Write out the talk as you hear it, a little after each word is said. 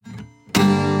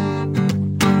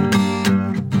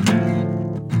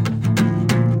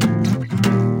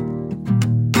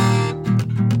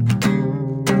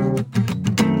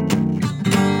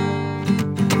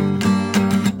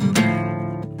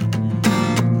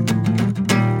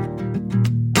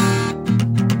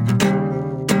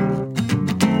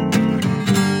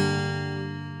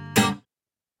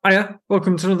Hiya,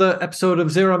 welcome to another episode of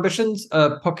Zero Ambitions,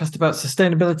 a podcast about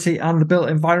sustainability and the built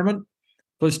environment.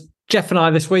 So it's Jeff and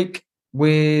I this week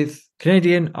with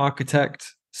Canadian architect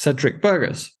Cedric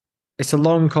Burgers. It's a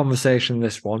long conversation,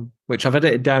 this one, which I've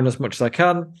edited down as much as I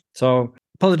can. So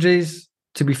apologies.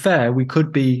 To be fair, we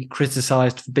could be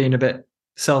criticised for being a bit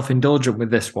self-indulgent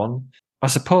with this one, I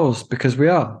suppose, because we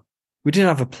are. We did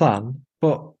have a plan,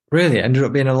 but really it ended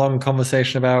up being a long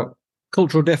conversation about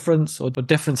cultural difference or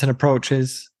difference in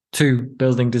approaches to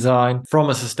building design from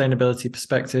a sustainability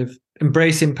perspective,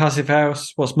 embracing passive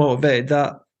house, what's motivated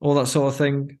that, all that sort of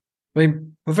thing. I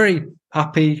mean, we're very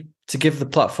happy to give the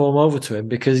platform over to him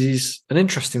because he's an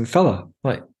interesting fella.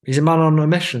 Like, he's a man on a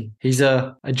mission. He's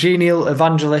a genial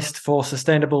evangelist for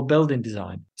sustainable building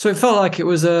design. So it felt like it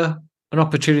was an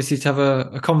opportunity to have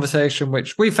a conversation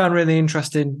which we found really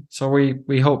interesting. So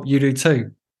we hope you do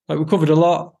too. Like, we covered a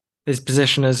lot. His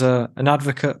position as an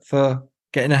advocate for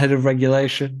getting ahead of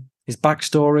regulation, his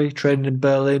backstory, training in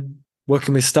Berlin,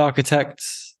 working with star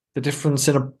architects, the difference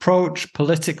in approach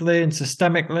politically and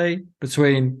systemically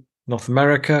between North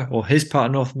America, or his part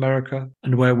of North America,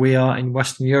 and where we are in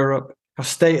Western Europe, how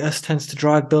status tends to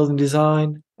drive building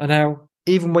design, and how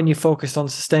even when you're focused on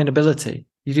sustainability,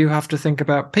 you do have to think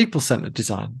about people-centered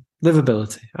design,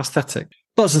 livability, aesthetic.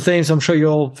 Lots of themes I'm sure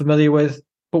you're all familiar with,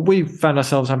 but we found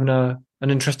ourselves having an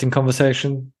interesting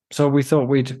conversation, so we thought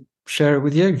we'd share it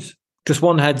with you. Just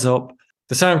one heads up,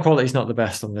 the sound quality is not the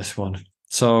best on this one.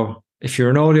 So if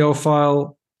you're an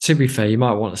audiophile, to be fair, you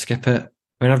might want to skip it.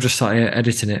 I mean, I've just sat here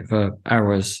editing it for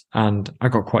hours and I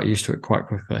got quite used to it quite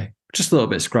quickly. Just a little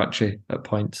bit scratchy at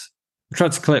points. We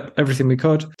tried to clip everything we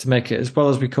could to make it as well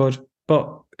as we could,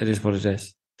 but it is what it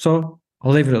is. So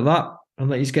I'll leave it at that and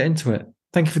let you get into it.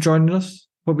 Thank you for joining us.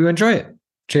 Hope you enjoy it.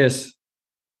 Cheers.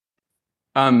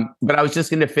 But I was just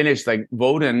going to finish, like,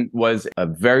 Woden was a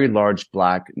very large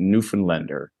black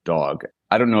Newfoundlander dog.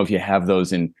 I don't know if you have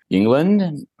those in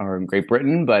England or in Great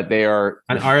Britain, but they are...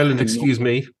 And Ireland, excuse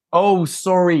me. Oh,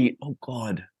 sorry. Oh,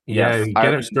 God. Yeah, Yes, get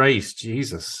Ireland. it straight.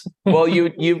 Jesus. Well,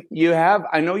 you have...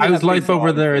 I know you How's have life big over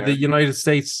dogs there in the United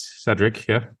States, Cedric?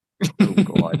 Yeah. Oh,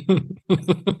 God.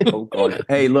 Oh, God.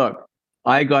 Hey, look,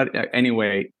 I got...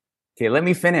 Anyway, okay, let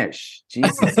me finish.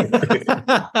 Jesus.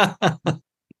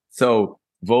 So...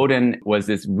 Woden was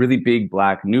this really big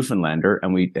black Newfoundlander,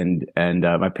 and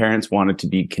my parents wanted to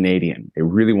be Canadian. They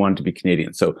really wanted to be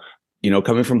Canadian. So,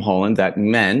 coming from Holland, that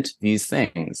meant these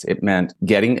things. It meant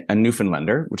getting a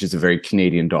Newfoundlander, which is a very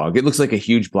Canadian dog. It looks like a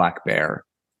huge black bear,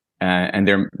 and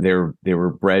they were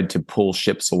bred to pull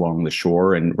ships along the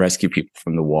shore and rescue people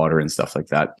from the water and stuff like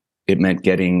that. It meant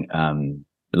getting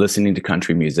listening to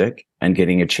country music and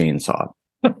getting a chainsaw.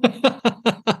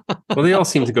 Well, they all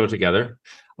seem to go together.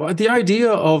 Well, the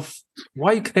idea of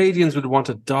why Canadians would want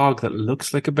a dog that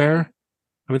looks like a bear,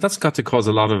 I mean, that's got to cause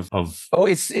a lot of Oh,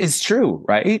 it's true,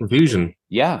 right? confusion.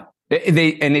 Yeah. And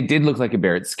it did look like a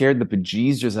bear. It scared the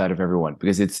bejesus out of everyone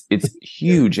because it's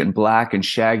huge and black and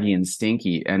shaggy and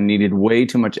stinky and needed way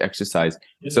too much exercise.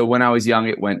 So when I was young,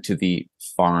 it went to the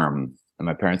farm. And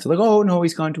my parents were like, oh, no,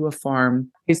 he's gone to a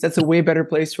farm. That's a way better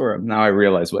place for him. Now I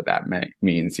realize what that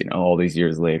means, all these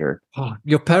years later. Oh,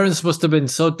 your parents must have been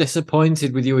so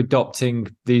disappointed with you adopting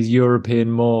these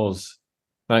European moors,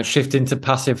 like shifting to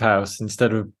passive house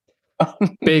instead of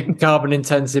big carbon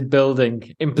intensive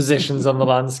building impositions on the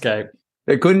landscape.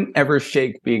 They couldn't ever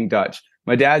shake being Dutch.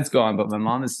 My dad's gone, but my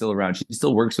mom is still around. She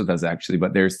still works with us, actually,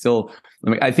 but they're still,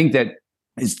 I think that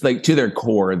it's like to their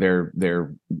core,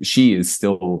 she is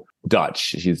still Dutch.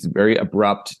 She's very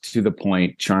abrupt, to the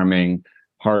point, charming,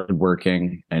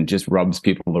 hardworking, and just rubs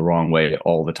people the wrong way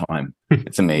all the time.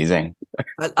 It's amazing.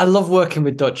 I love working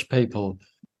with Dutch people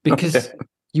because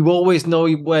you always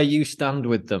know where you stand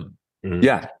with them. Mm.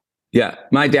 Yeah. Yeah.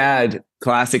 My dad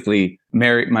classically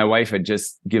married, my wife had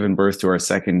just given birth to our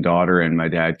second daughter, and my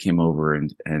dad came over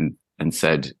and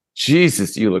said,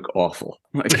 Jesus, you look awful.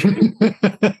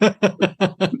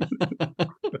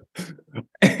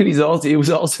 And he was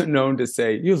also known to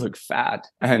say, you look fat.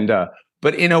 And,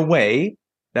 but in a way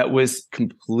that was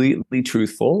completely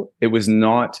truthful. It was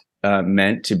not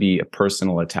meant to be a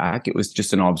personal attack. It was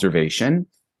just an observation.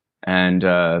 And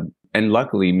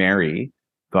luckily Mary,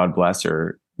 God bless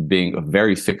her, being a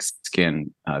very thick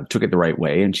skin, took it the right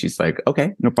way. And she's like,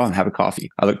 okay, no problem. Have a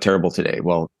coffee. I look terrible today.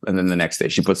 Well, and then the next day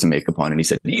she put some makeup on and he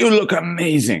said, you look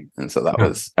amazing. And so that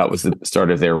was the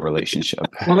start of their relationship.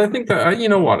 Well, I think that, you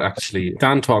know what, actually,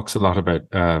 Dan talks a lot about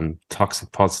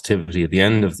toxic positivity at the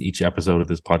end of each episode of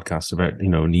this podcast about,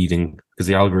 needing, because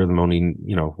the algorithm only,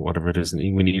 whatever it is,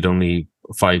 we need only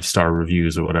 5-star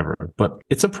reviews or whatever. But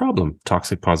it's a problem,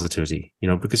 toxic positivity,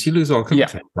 because you lose all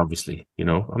context, obviously.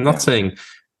 I'm not saying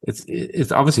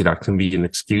it's obviously that can be an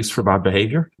excuse for bad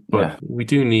behavior, but we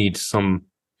do need some,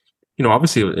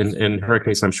 obviously in her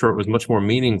case, I'm sure it was much more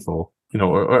meaningful,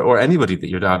 or anybody that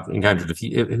your dad encountered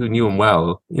who knew him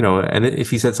well, and if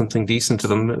he said something decent to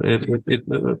them, it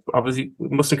obviously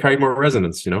must have carried more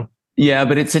resonance, Yeah,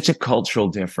 but it's such a cultural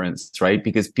difference, right?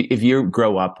 Because if you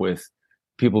grow up with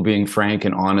people being frank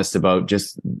and honest about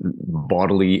just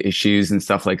bodily issues and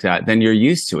stuff like that, then you're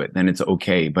used to it. Then it's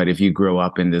okay. But if you grow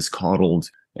up in this coddled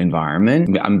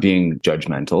environment, I'm being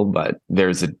judgmental, but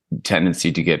there's a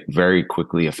tendency to get very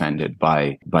quickly offended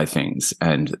by things.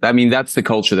 And I mean, that's the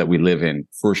culture that we live in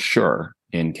for sure.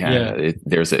 In Canada,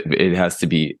 it has to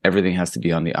be, everything has to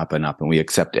be on the up and up, and we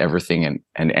accept everything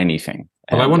and anything.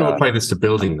 Well, I want to apply this to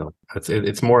building though.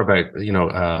 It's more about,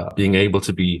 being able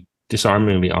to be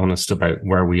disarmingly honest about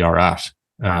where we are at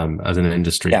as an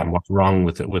industry and what's wrong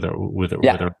with it, with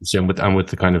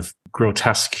the kind of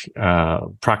grotesque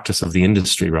practice of the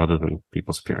industry rather than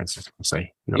people's appearances,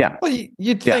 say. Well,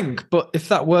 you'd think, but if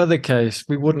that were the case,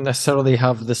 we wouldn't necessarily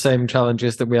have the same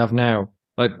challenges that we have now.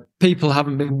 Like, people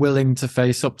haven't been willing to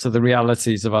face up to the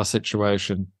realities of our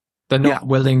situation. They're not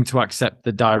willing to accept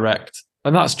the direct,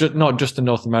 and that's not just a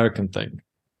North American thing,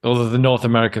 although the North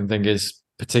American thing is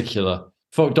particular.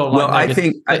 Folk don't like. Well,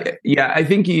 I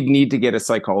think you'd need to get a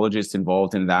psychologist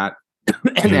involved in that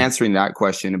and answering that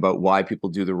question about why people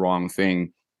do the wrong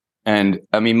thing. And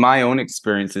I mean, my own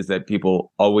experience is that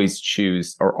people always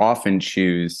choose, or often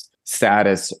choose,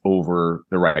 status over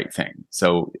the right thing.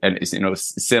 So, and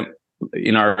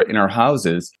in our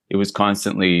houses, it was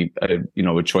constantly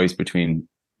a choice between,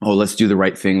 let's do the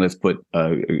right thing. Let's put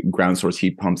ground source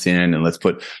heat pumps in, and let's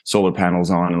put solar panels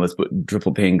on, and let's put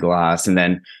triple pane glass. And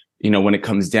then, when it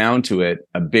comes down to it,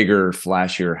 a bigger,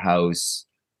 flashier house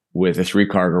with a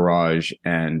 3-car garage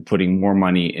and putting more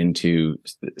money into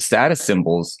status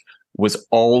symbols was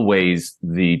always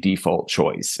the default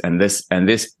choice. And this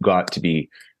got to be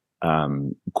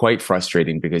quite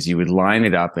frustrating, because you would line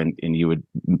it up and you would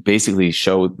basically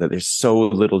show that there's so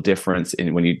little difference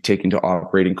in when you take into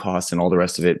operating costs and all the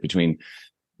rest of it between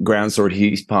ground source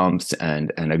heat pumps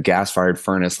and a gas fired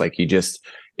furnace. Like,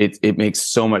 it makes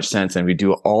so much sense. And we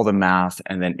do all the math,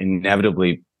 and then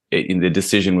inevitably the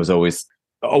decision was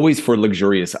always for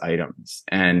luxurious items.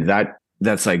 And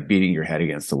that's like beating your head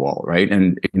against the wall, right?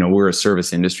 And, we're a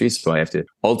service industry, so I have to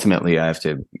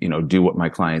do what my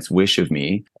clients wish of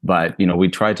me. But, we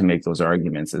tried to make those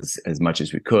arguments as much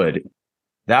as we could.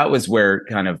 That was where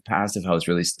kind of Passive House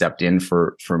really stepped in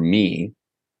for me,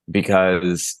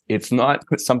 because it's not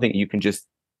something you can just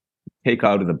take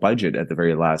out of the budget at the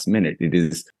very last minute. It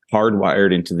is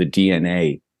hardwired into the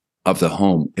DNA of the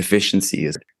home. Efficiency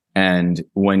is. And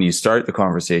when you start the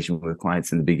conversation with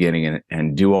clients in the beginning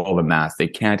and do all the math, they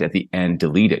can't at the end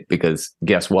delete it, because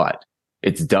guess what?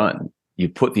 It's done. You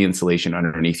put the insulation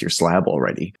underneath your slab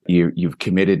already. You've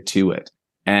committed to it.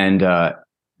 And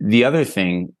the other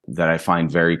thing that I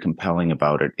find very compelling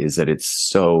about it is that it's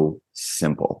so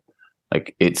simple.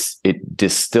 Like, it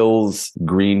distills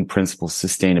green principle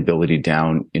sustainability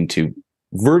down into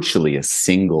virtually a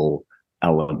single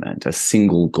element, a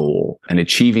single goal, and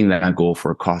achieving that goal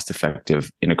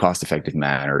in a cost-effective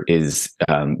manner is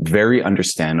very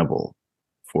understandable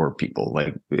for people.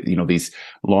 Like, these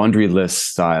laundry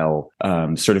list style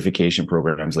certification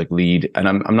programs like LEED, and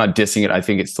I'm not dissing it. I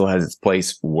think it still has its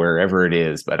place wherever it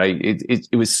is, but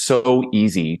it was so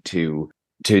easy to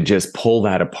just pull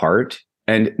that apart.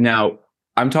 And now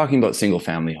I'm talking about single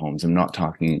family homes. I'm not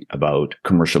talking about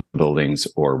commercial buildings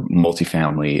or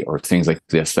multifamily or things like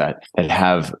this that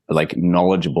have like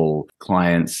knowledgeable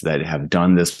clients that have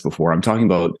done this before. I'm talking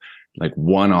about like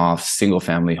one-off single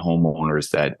family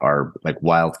homeowners that are like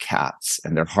wild cats,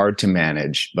 and they're hard to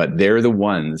manage, but they're the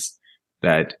ones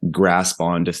that grasp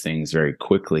onto things very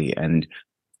quickly. And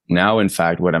now, in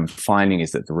fact, what I'm finding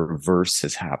is that the reverse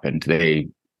has happened.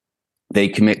 They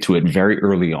commit to it very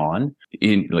early on,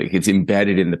 it's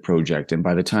embedded in the project. And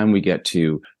by the time we get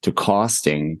to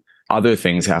costing, other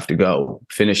things have to go.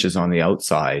 Finishes on the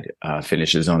outside,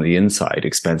 finishes on the inside,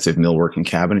 expensive millwork and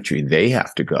cabinetry, they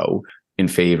have to go in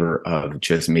favor of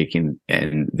just making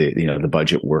the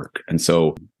budget work. And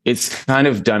so it's kind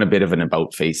of done a bit of an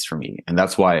about face for me. And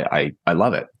that's why I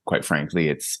love it. Quite frankly,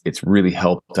 it's really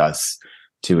helped us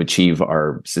to achieve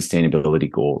our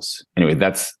sustainability goals. Anyway,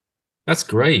 that's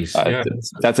great. Yeah,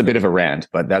 that's a bit of a rant,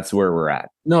 but that's where we're at.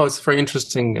 No, it's a very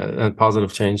interesting and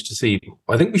positive change to see.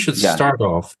 I think we should start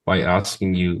off by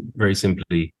asking you very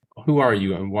simply, who are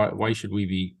you, and why should we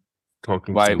be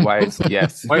talking? Why am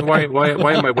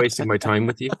I wasting my time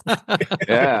with you?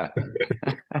 Yeah.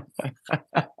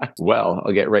 Well,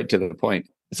 I'll get right to the point.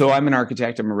 So I'm an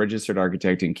architect. I'm a registered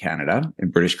architect in Canada, in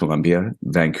British Columbia,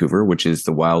 Vancouver, which is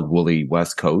the wild, woolly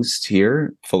West Coast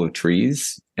here, full of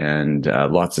trees and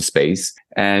lots of space.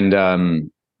 And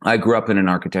I grew up in an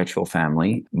architectural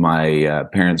family. My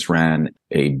parents ran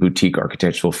a boutique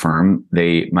architectural firm.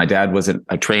 My dad was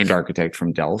a trained architect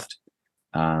from Delft,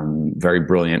 very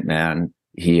brilliant man.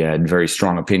 He had very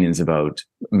strong opinions about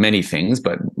many things,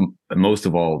 but most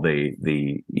of all,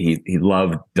 he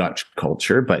loved Dutch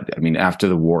culture. But I mean, after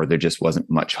the war, there just wasn't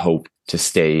much hope to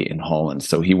stay in Holland.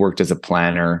 So he worked as a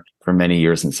planner for many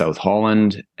years in South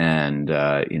Holland, and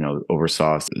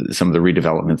oversaw some of the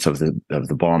redevelopments of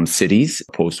the bombed cities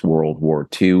post World War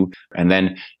II, and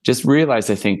then just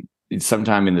realized, I think,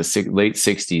 sometime in the late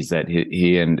 60s that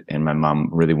he and my mom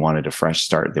really wanted a fresh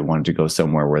start. They wanted to go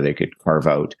somewhere where they could carve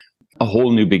out a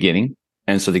whole new beginning.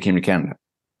 And so they came to Canada.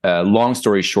 Long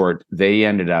story short, they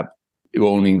ended up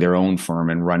owning their own firm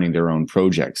and running their own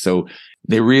projects. So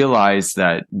they realized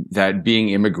that being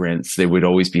immigrants, they would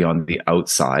always be on the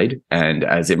outside. And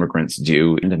as immigrants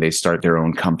do, and then they start their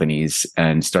own companies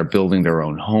and start building their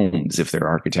own homes if they're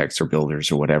architects or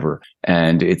builders or whatever.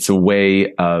 And it's a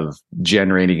way of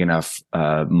generating enough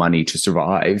money to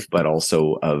survive, but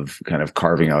also of kind of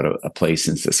carving out a place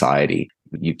in society.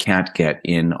 You can't get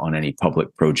in on any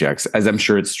public projects, as I'm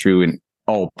sure it's true in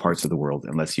all parts of the world,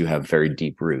 unless you have very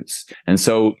deep roots. And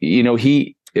so,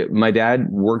 my dad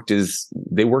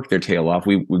they worked their tail off.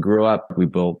 We grew up, we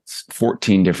built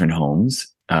 14 different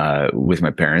homes with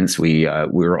my parents. We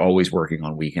were always working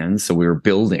on weekends. So we were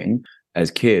building.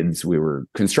 As kids, we were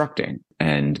constructing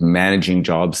and managing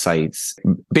job sites,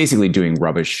 basically doing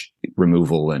rubbish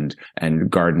removal and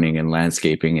gardening and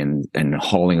landscaping and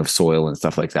hauling of soil and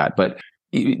stuff like that. But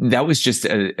that was just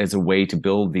as a way to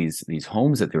build these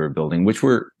homes that they were building, which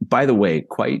were, by the way,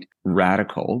 quite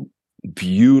radical,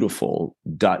 beautiful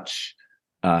Dutch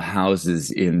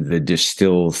houses in the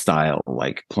distill style,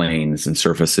 like planes and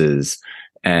surfaces,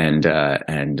 and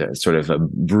sort of a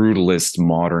brutalist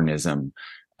modernism.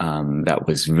 That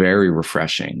was very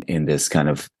refreshing in this kind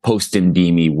of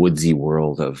post-Ndimi woodsy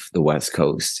world of the West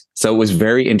Coast. So it was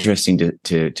very interesting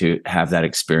to have that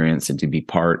experience and to be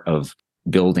part of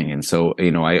building. And so,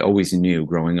 I always knew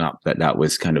growing up that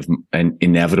was kind of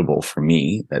inevitable for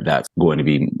me, that's going to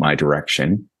be my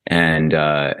direction.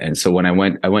 And so when I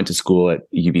went to school at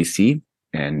UBC,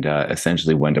 and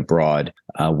essentially went abroad,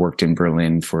 worked in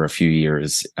Berlin for a few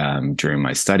years during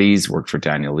my studies, worked for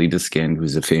Daniel Libeskind,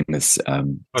 who's a famous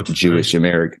Jewish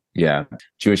American He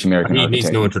architect. needs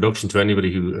no introduction to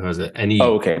anybody who has any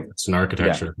interest in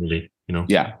architecture, really,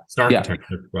 Star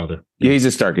architecture, rather. Yeah, he's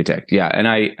a star architect.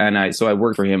 Yeah. So I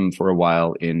worked for him for a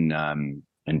while in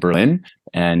Berlin,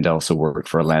 and also worked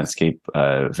for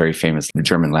a very famous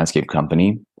German landscape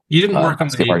company. You didn't work on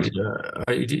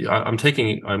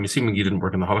I'm assuming you didn't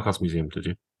work in the Holocaust Museum, did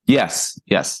you? Yes.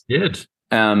 You did.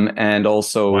 And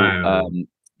also, wow.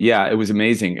 It was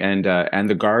amazing. And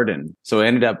the garden. So I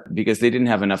ended up, because they didn't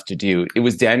have enough to do, it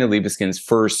was Daniel Liebeskind's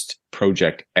first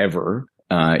project ever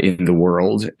in the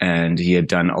world. And he had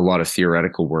done a lot of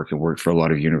theoretical work and worked for a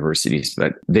lot of universities,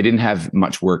 but they didn't have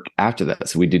much work after that.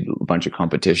 So we did a bunch of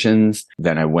competitions.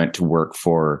 Then I went to work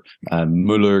for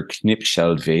Müller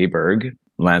Knipscheld Weberg,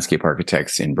 landscape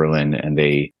architects in Berlin, and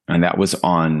that was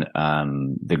on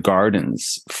the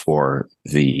gardens for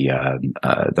the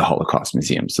Holocaust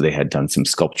Museum. So they had done some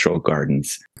sculptural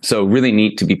gardens. So really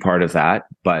neat to be part of that.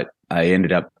 But I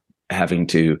ended up having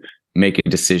to make a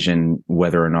decision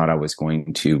whether or not I was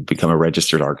going to become a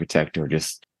registered architect or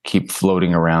just keep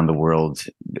floating around the world,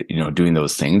 doing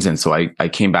those things. And so I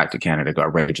came back to Canada,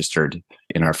 got registered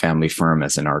in our family firm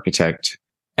as an architect,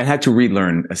 and had to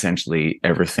relearn essentially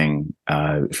everything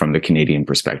from the Canadian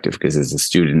perspective, because as a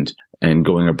student and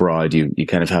going abroad, you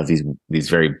kind of have these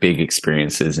very big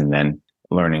experiences, and then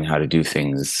learning how to do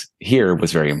things here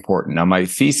was very important. Now, my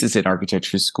thesis in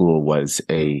architecture school was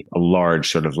a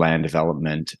large sort of land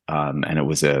development, and it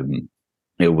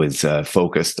was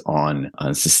focused on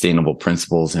sustainable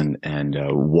principles and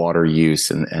water use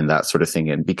and that sort of thing.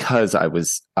 And because I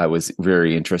was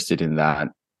very interested in that.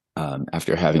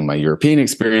 After having my European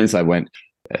experience, I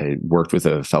worked with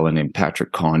a fellow named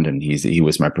Patrick Condon. He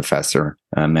was my professor,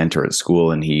 mentor at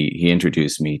school, and he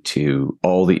introduced me to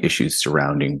all the issues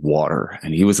surrounding water.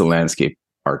 And he was a landscape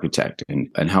architect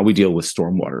and how we deal with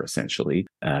stormwater, essentially.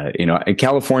 And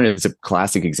California is a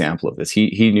classic example of this.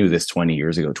 He knew this 25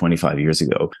 years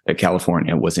ago, that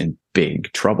California was in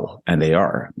big trouble, and they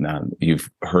are. You've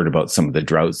heard about some of the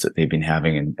droughts that they've been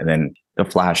having, and then the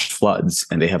flash floods,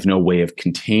 and they have no way of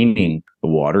containing the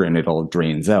water, and it all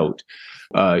drains out,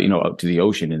 out to the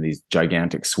ocean in these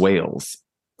gigantic swales.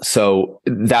 So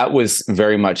that was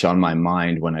very much on my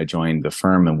mind when I joined the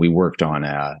firm, and we worked on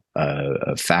a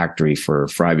factory for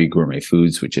Fryby Gourmet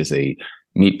Foods, which is a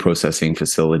meat processing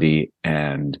facility.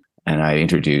 And I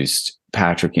introduced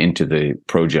Patrick into the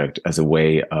project as a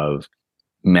way of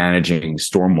managing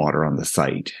stormwater on the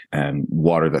site, and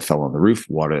water that fell on the roof,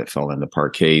 water that fell in the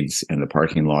parkades and the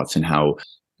parking lots, and how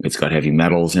it's got heavy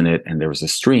metals in it. And there was a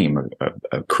stream,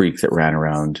 a creek that ran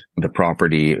around the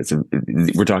property.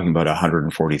 We're talking about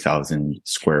 140,000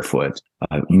 square foot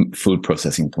food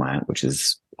processing plant, which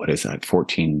is, what is that,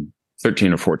 13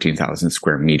 or 14,000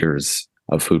 square meters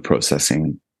of food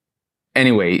processing.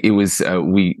 Anyway, it was,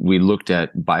 we looked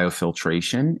at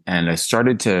biofiltration, and I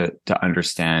started to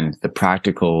understand the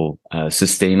practical,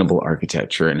 sustainable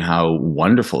architecture and how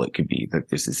wonderful it could be that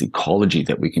there's this ecology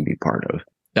that we can be part of.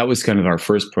 That was kind of our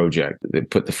first project that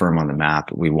put the firm on the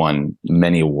map. We won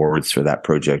many awards for that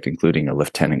project, including a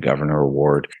Lieutenant Governor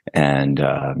Award, and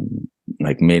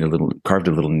carved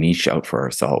a little niche out for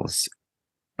ourselves.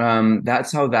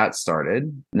 That's how that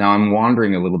started. Now I'm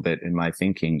wandering a little bit in my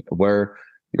thinking where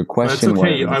your question. That's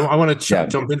okay. was. I want to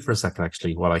jump in for a second,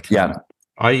 actually, while I can. Yeah.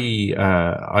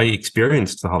 I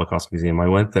experienced the Holocaust Museum. I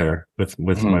went there with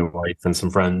my wife and some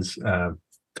friends, 10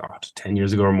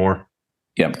 years ago or more.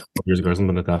 Yeah. 12 years ago or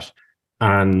something like that.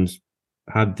 And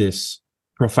had this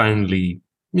profoundly,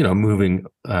 moving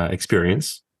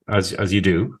experience, as you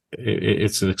do.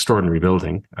 It's an extraordinary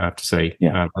building, I have to say,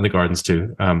 and the gardens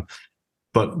too.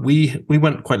 But we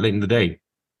went quite late in the day.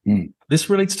 This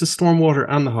relates to stormwater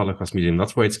and the Holocaust Museum.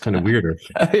 That's why it's kind of weirder.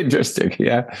 Interesting.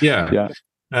 Yeah.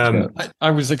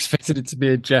 I was expecting it to be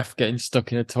a Jeff getting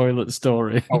stuck in a toilet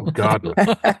story. Oh God! We'll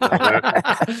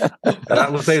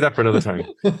save that for another time.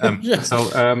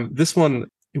 So this one,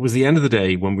 it was the end of the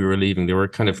day when we were leaving. They were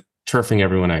kind of turfing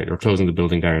everyone out or closing the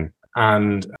building down.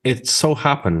 And it so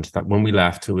happened that when we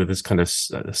left with this kind of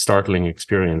startling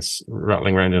experience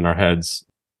rattling around in our heads,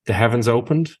 the heavens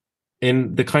opened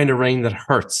in the kind of rain that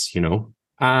hurts,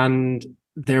 and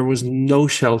there was no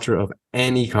shelter of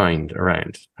any kind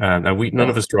around. Now none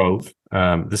of us drove.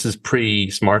 This is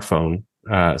pre-smartphone,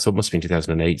 so it must have been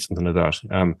 2008, something like that.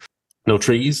 No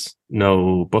trees,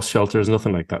 no bus shelters,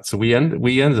 nothing like that. So we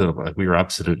ended up like we were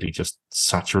absolutely just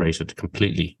saturated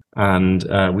completely, and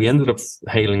we ended up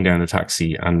hailing down a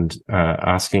taxi and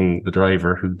asking the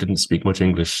driver, who didn't speak much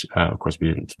English. Of course, we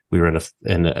didn't. We were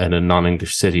in a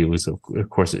non-English city. It was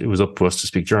up to us to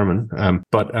speak German.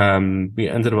 But we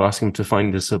ended up asking him to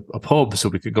find us a pub so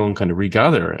we could go and kind of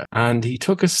regather. And he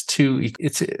took us to,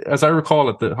 it's, as I recall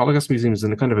it, the Holocaust Museum is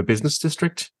in a kind of a business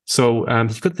district. So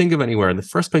he couldn't think of anywhere. And the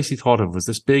first place he thought of was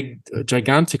this big,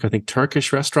 gigantic, I think,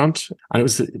 Turkish restaurant. And it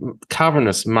was a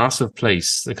cavernous, massive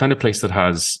place, the kind of place that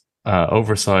has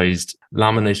oversized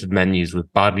laminated menus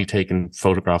with badly taken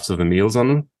photographs of the meals on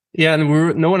them. Yeah,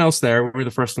 and no one else there. We were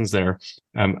the first ones there.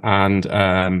 And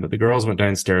the girls went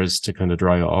downstairs to kind of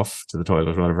dry off to the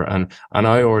toilet or whatever. And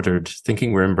I ordered,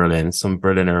 thinking we're in Berlin, some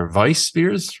Berliner Weiss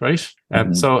beers, right?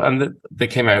 They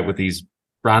came out with these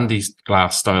brandy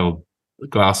glass style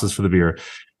glasses for the beer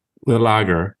with a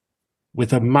lager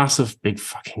with a massive big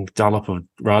fucking dollop of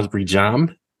raspberry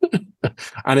jam.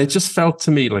 And it just felt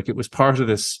to me like it was part of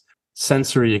this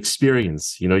sensory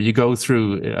experience. You go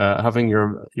through having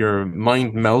your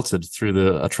mind melted through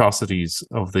the atrocities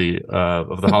of the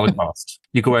Holocaust.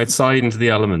 You go outside into the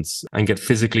elements and get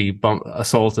physically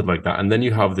assaulted like that, and then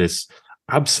you have this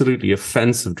absolutely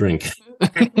offensive drink.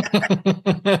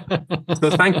 So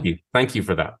thank you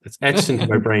for that. It's etched into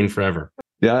my brain forever.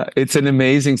 Yeah, it's an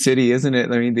amazing city, isn't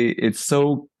it? I mean, it's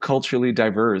so culturally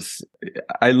diverse.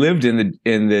 I lived in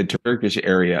the Turkish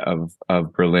area of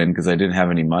Berlin because I didn't have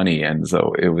any money, and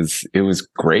so it was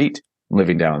great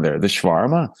living down there. The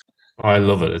shawarma. I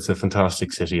love it. It's a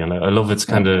fantastic city, and I love its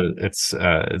kind of it's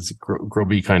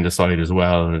grubby kind of side as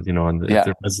well. And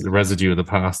the residue of the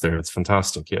past there. It's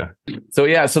fantastic. Yeah. So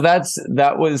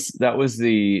that was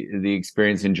the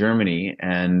experience in Germany,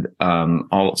 and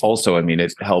also, I mean,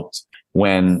 it helped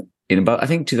when in about, I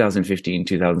think 2015,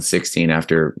 2016,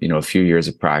 after, a few years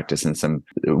of practice and some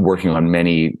working on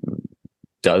many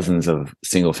dozens of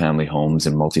single family homes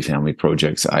and multifamily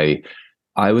projects, I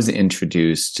was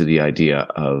introduced to the idea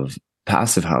of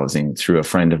passive housing through a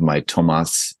friend of mine,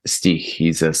 Tomas Stich.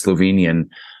 He's a Slovenian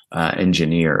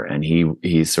engineer, and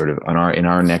he's sort of in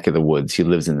our neck of the woods. He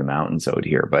lives in the mountains out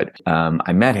here, but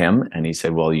I met him, and he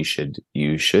said, "Well, you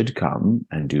should come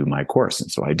and do my course," and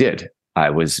so I did. I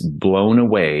was blown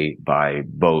away by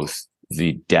both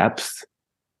the depth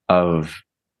of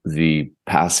the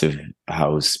passive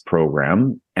house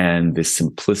program and the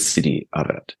simplicity of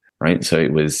it. right? So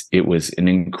it was an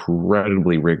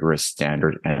incredibly rigorous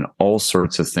standard, and all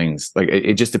sorts of things. Like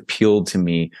it just appealed to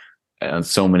me on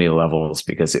so many levels,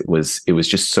 because it was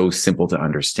just so simple to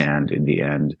understand in the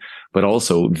end, but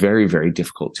also very, very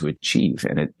difficult to achieve.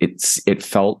 And it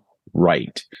felt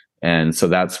right. And so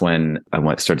that's when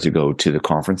I started to go to the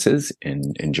conferences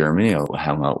in Germany. I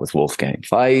hung out with Wolfgang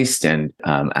Feist and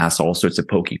asked all sorts of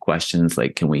pokey questions,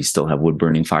 like, can we still have wood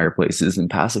burning fireplaces and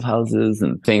passive houses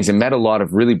and things, and met a lot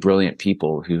of really brilliant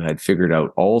people who had figured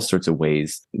out all sorts of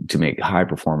ways to make high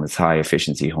performance, high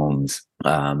efficiency homes.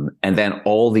 And then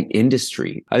all the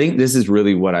industry. I think this is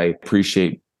really what I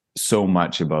appreciate so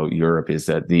much about Europe, is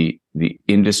that the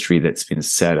industry that's been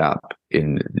set up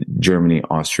in Germany,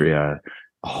 Austria,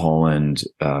 Holland,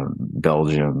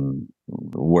 Belgium,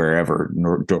 wherever,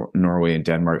 Norway and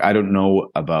Denmark. I don't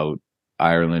know about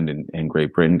Ireland and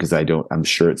Great Britain, because I'm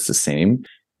sure it's the same.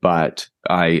 But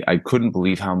I couldn't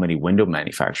believe how many window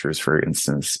manufacturers, for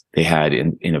instance, they had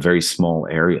in a very small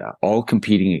area, all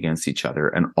competing against each other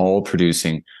and all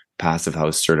producing passive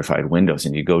house certified windows.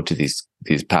 And you go to these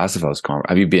passive house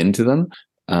have you been to them?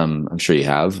 I'm sure you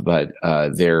have, but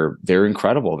they're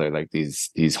incredible. They're like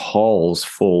these halls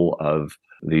full of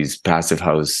these passive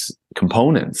house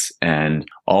components and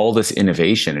all this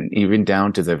innovation, and even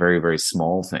down to the very, very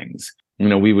small things.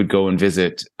 We would go and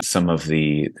visit some of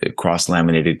the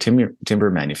cross-laminated timber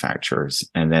manufacturers.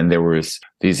 And then there was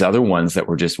these other ones that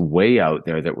were just way out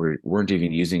there that weren't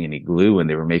even using any glue, and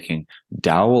they were making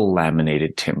dowel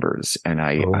laminated timbers. And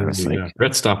I was like,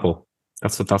 Brettstaple.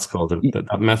 That's what that's called.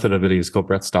 That method of it is called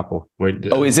Brettstaple.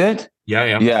 Oh, is it?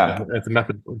 Yeah. It's a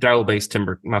method, dowel-based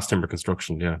mass timber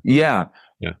construction. Yeah.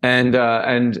 And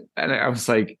I was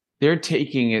like, they're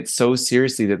taking it so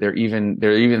seriously that they're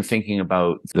even thinking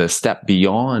about the step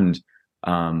beyond,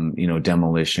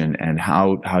 demolition, and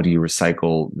how do you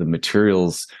recycle the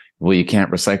materials? Well, you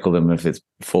can't recycle them if it's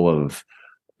full of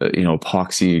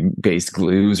epoxy-based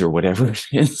glues or whatever it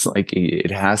is. Like, it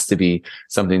has to be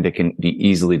something that can be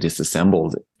easily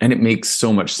disassembled. And it makes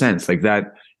so much sense. Like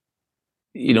that,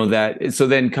 so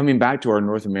then coming back to our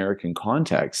North American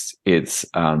context, it's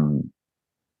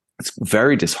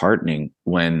very disheartening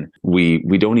when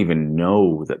we don't even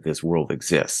know that this world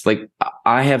exists. Like,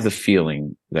 I have the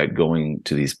feeling that going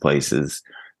to these places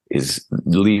is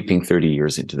leaping 30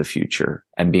 years into the future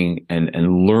and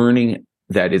learning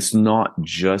that it's not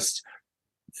just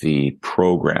the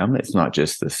program, it's not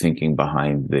just the thinking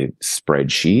behind the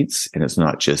spreadsheets, and it's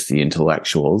not just the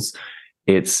intellectuals,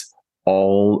 it's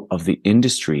all of the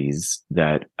industries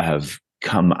that have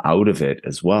come out of it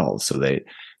as well.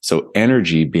 So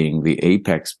energy being the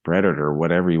apex predator,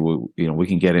 whatever we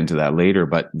can get into that later,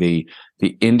 but the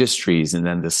industries, and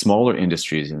then the smaller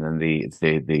industries, and then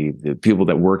the people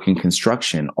that work in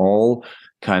construction, all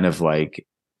kind of like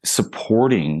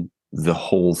supporting the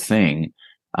whole thing.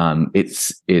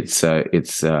 It's a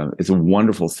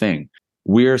wonderful thing.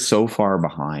 We are so far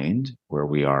behind where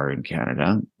we are in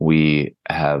Canada. We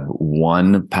have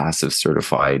one passive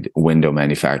certified window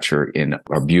manufacturer in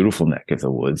our beautiful neck of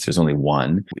the woods. There's only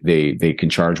one. They can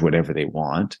charge whatever they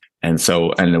want. And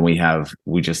then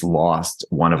we just lost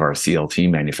one of our CLT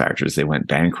manufacturers. They went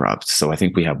bankrupt. So I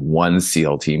think we have one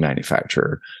CLT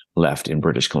manufacturer left in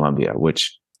British Columbia,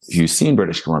 which you've seen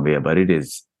British Columbia, but it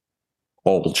is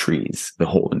all trees. The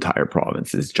whole entire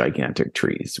province is gigantic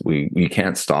trees. We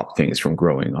can't stop things from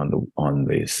growing on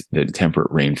the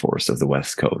temperate rainforest of the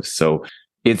West Coast. So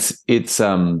it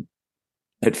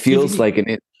feels like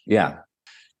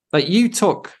Like you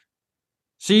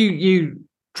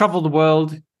traveled the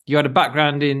world. You had a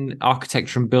background in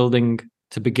architecture and building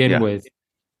to begin with,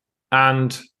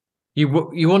 and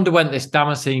you underwent this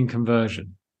Damascene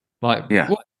conversion. Like,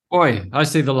 boy, I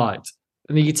see the light.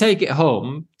 And then you take it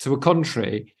home to a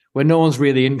country where no one's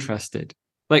really interested.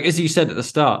 Like, as you said at the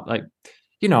start, like,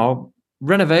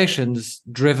 renovation's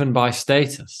driven by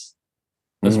status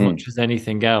as much as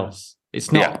anything else.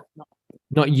 It's not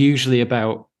usually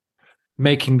about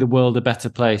making the world a better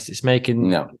place. It's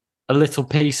making a little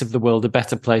piece of the world a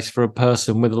better place for a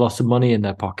person with a lot of money in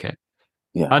their pocket.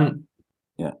 Yeah. And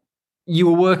you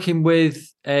were working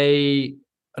with an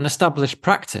established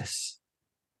practice.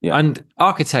 Yeah. And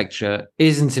architecture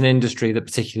isn't an industry that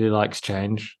particularly likes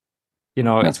change.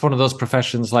 It's one of those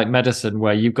professions like medicine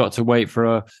where you've got to wait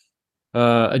for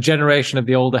a generation of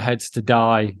the older heads to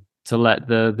die to let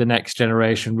the next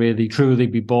generation really truly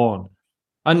be born.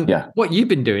 And what you've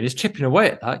been doing is chipping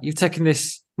away at that. You've taken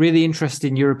this really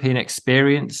interesting European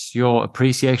experience, your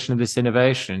appreciation of this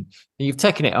innovation, and you've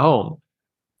taken it home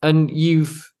and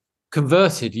you've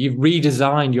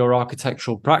redesigned your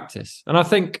architectural practice. And I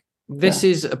think this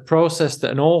is a process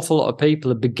that an awful lot of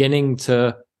people are beginning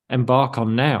to embark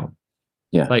on now.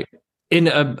 Yeah. Like in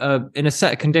a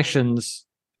set of conditions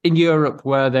in Europe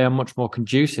where they are much more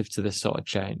conducive to this sort of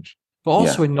change, but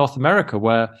also in North America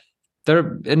where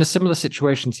they're in a similar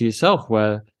situation to yourself,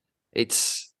 where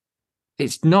it's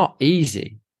not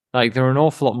easy. Like there are an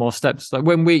awful lot more steps. Like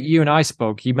when you and I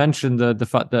spoke, you mentioned the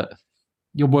fact that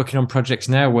you're working on projects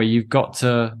now where you've got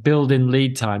to build in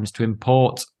lead times to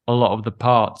import a lot of the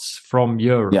parts from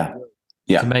Europe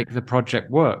to make the project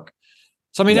work.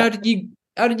 So I mean, how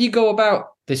did you go about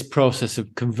this process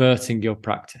of converting your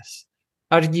practice?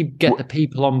 How did you get the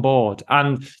people on board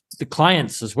and the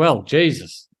clients as well?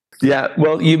 Jesus. Yeah,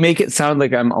 well, you make it sound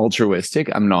like I'm altruistic.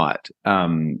 I'm not.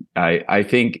 I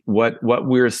think what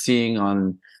we're seeing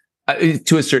on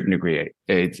to a certain degree,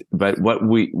 but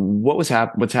what's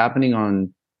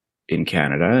happening in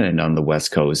Canada and on the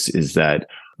West Coast is that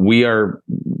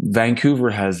Vancouver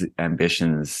has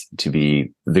ambitions to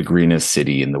be the greenest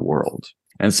city in the world.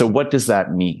 And so what does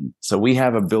that mean? So we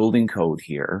have a building code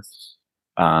here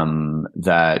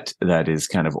that is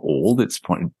kind of old. It's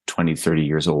 20, 30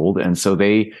 years old. And so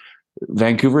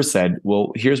Vancouver said,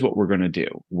 well, here's what we're going to do.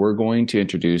 We're going to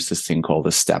introduce this thing called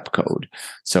a step code.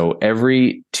 So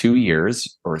every 2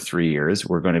 years or 3 years,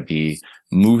 we're going to be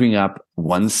moving up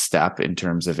one step in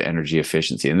terms of energy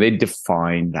efficiency. And they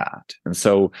define that. And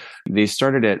so they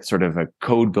started at sort of a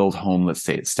code built home. Let's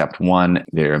say it's step 1.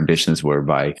 Their ambitions were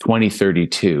by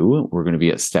 2032, we're going to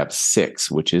be at step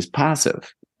 6, which is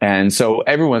passive. And so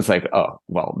everyone's like, oh,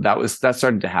 well, that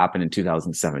started to happen in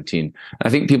 2017. I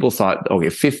think people thought, okay,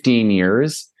 15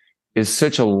 years is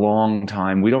such a long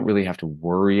time. We don't really have to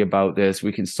worry about this.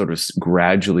 We can sort of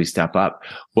gradually step up.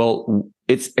 Well,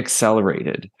 it's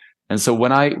accelerated. And so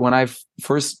when I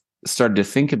first started to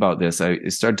think about this, I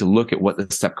started to look at what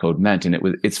the step code meant. And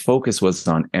its focus was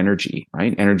on energy,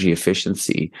 right? Energy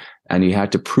efficiency. And you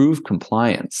had to prove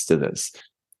compliance to this.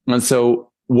 And so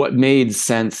what made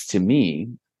sense to me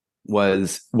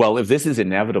was, well, if this is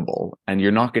inevitable and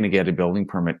you're not going to get a building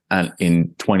permit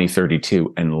in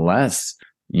 2032 unless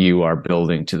you are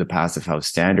building to the passive house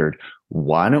standard,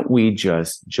 why don't we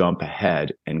just jump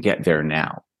ahead and get there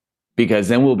now? Because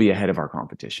then we'll be ahead of our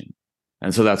competition.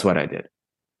 And so that's what I did.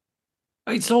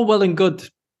 It's all well and good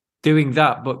doing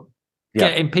that, but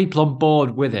getting people on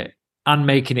board with it and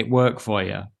making it work for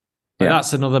you,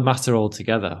 that's another matter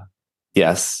altogether.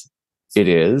 Yes, it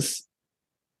is.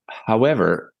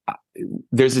 However,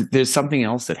 there's something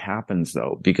else that happens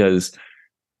though, because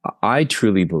I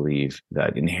truly believe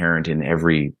that inherent in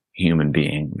every human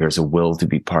being, there's a will to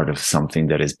be part of something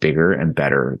that is bigger and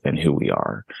better than who we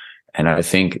are. And I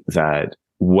think that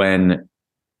when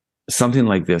something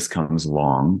like this comes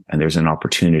along and there's an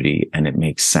opportunity and it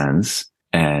makes sense,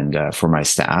 and for my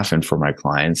staff and for my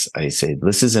clients, I say,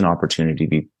 this is an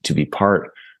opportunity to be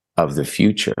part of the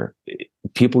future.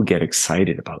 People get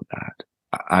excited about that.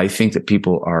 I think that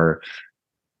people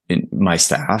my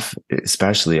staff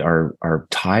especially are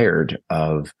tired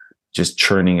of just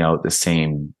churning out the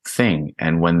same thing.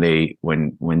 And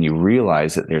when you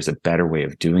realize that there's a better way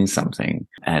of doing something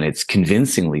and it's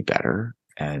convincingly better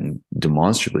and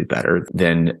demonstrably better,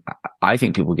 then I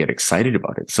think people get excited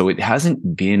about it. So it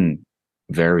hasn't been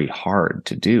very hard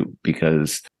to do,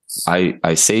 because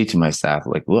I say to my staff,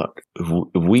 like, look,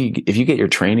 if you get your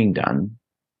training done,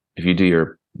 if you do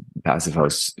your passive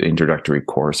house introductory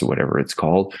course or whatever it's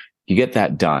called, you get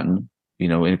that done,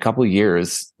 in a couple of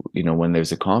years, when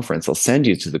there's a conference, I'll send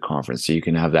you to the conference so you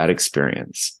can have that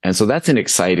experience. And so that's an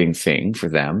exciting thing for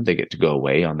them. They get to go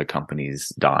away on the company's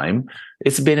dime.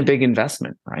 It's been a big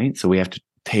investment, right? So we have to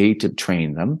pay to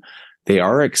train them. They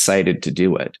are excited to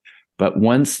do it. But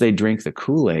once they drink the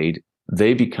Kool-Aid,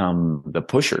 they become the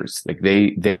pushers. Like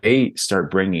they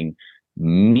start bringing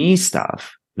me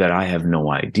stuff that I have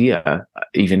no idea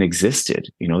even existed.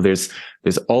 There's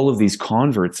all of these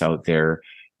converts out there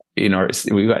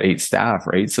we've got 8 staff,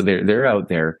 right? So they're out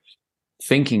there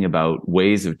thinking about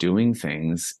ways of doing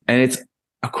things, and it's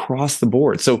across the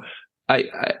board. So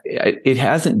it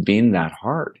hasn't been that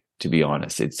hard, to be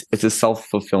honest. It's a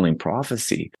self-fulfilling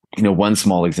prophecy. One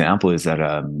small example is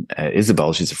that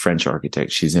Isabel, she's a French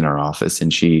architect. She's in our office,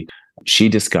 and she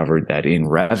discovered that in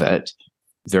Revit,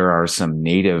 there are some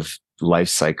native life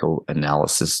cycle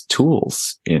analysis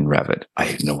tools in Revit. I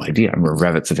had no idea. I remember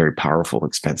Revit's a very powerful,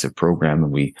 expensive program.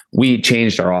 And we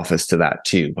changed our office to that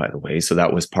too, by the way. So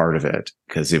that was part of it,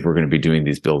 because if we're going to be doing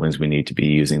these buildings, we need to be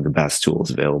using the best tools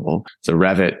available. So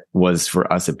Revit was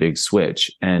for us a big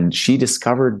switch. And she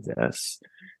discovered this.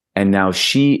 And now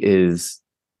she is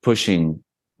pushing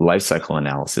life cycle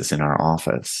analysis in our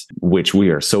office, which we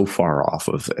are so far off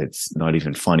of. It's not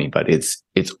even funny, but it's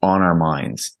on our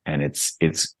minds, and it's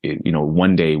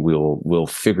one day we'll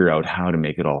figure out how to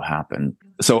make it all happen.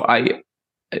 So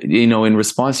in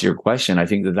response to your question, I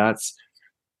think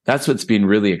that's what's been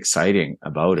really exciting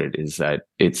about it, is that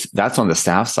that's on the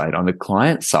staff side. On the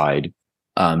client side,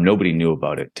 nobody knew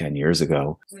about it 10 years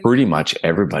ago. Pretty much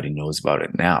everybody knows about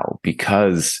it now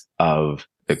because of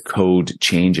the code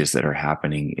changes that are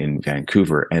happening in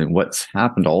Vancouver. And what's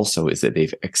happened also is that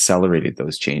they've accelerated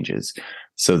those changes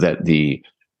so that the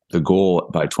goal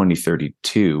by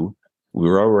 2032,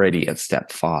 we're already at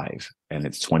step 5, and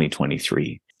it's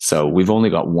 2023. So we've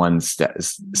only got one step.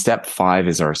 Step 5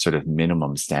 is our sort of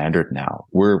minimum standard now.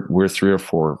 We're 3 or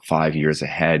 4 or 5 years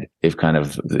ahead. They've kind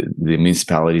of, the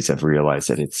municipalities have realized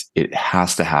that it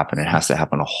has to happen. It has to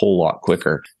happen a whole lot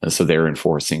quicker. And so they're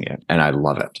enforcing it. And I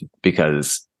love it,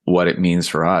 because what it means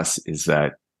for us is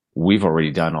that we've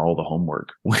already done all the homework.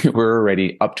 We're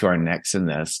already up to our necks in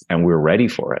this, and we're ready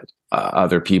for it.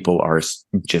 Other people are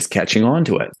just catching on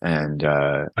to it. And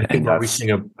I think we're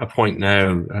reaching a point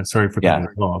now. Sorry for cutting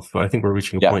it off, but I think we're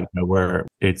reaching a point now where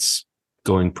it's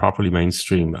going properly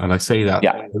mainstream. And I say that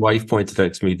my wife pointed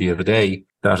out to me the other day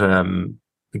that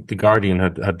The Guardian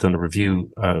had done a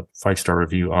review, 5-star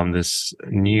review on this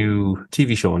new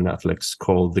TV show on Netflix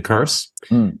called The Curse,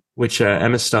 which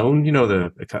Emma Stone,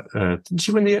 did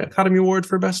she win the Academy Award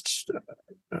for Best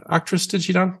Actress? Did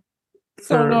she, Dan?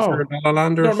 For La La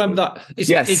Land? I don't remember that.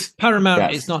 It's Paramount.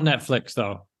 Yes. It's not Netflix,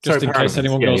 though. Just in case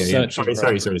anyone goes searching.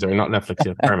 Sorry, not Netflix.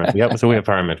 Yeah, Paramount. So we have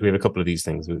Paramount. We have a couple of these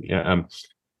things.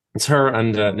 It's her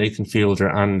and Nathan Fielder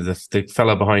and the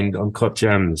fella behind Uncut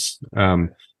Gems.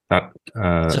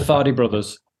 Safdie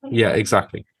brothers. Yeah,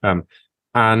 exactly.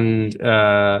 And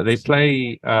they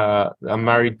play a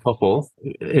married couple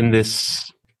in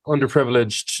this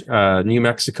underprivileged New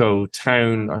Mexico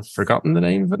town. I've forgotten the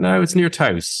name of it now. It's near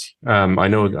Taos. I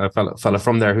know a fella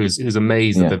from there who's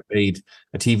amazed that they've made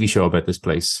a TV show about this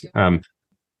place.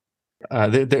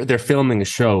 They're filming a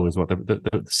show, is what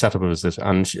the setup is. It,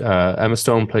 and Emma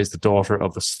Stone plays the daughter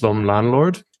of the slum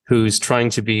landlord who's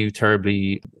trying to be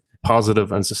terribly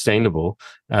positive and sustainable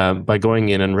by going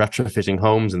in and retrofitting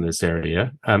homes in this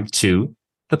area to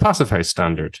the Passive House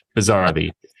standard,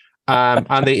 bizarrely.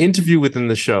 And they interview within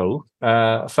the show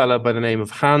a fella by the name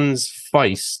of Hans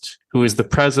Feist, who is the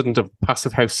president of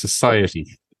Passive House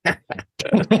Society.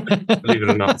 Believe it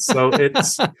or not. So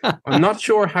I'm not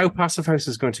sure how Passive House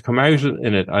is going to come out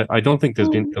in it. I don't think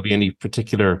there'll be any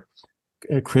particular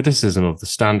criticism of the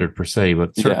standard per se,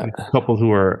 but certainly a couple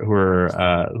who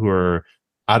are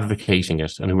advocating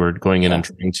it and who are going in and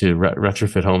trying to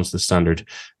retrofit homes to the standard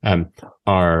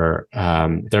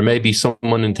there may be some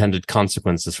unintended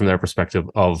consequences from their perspective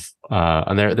of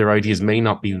and their ideas may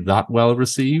not be that well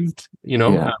received,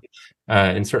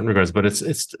 in certain regards. But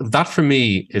it's that for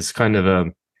me is kind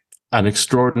of an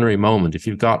extraordinary moment. If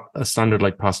you've got a standard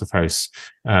like Passive House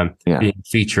being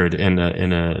featured in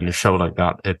a show like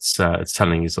that, it's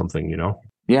telling you something,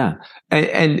 Yeah.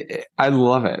 And I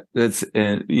love it. It's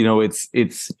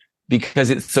because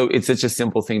it's such a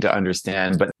simple thing to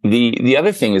understand. But the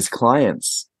other thing is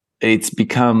clients, it's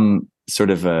become sort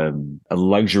of a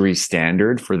luxury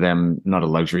standard for them, not a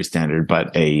luxury standard,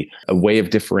 but a way of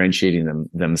differentiating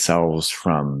themselves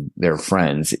from their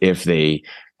friends if they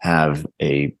have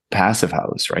a passive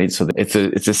house, right? So it's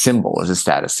a symbol, it's a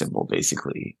status symbol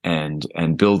basically. And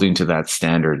building to that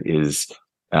standard is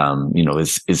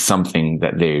something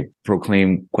that they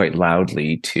proclaim quite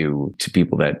loudly to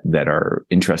people that are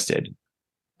interested.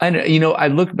 And, I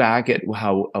look back at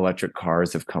how electric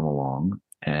cars have come along,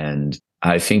 and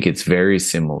I think it's very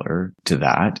similar to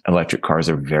that. Electric cars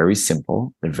are very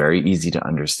simple. They're very easy to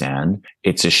understand.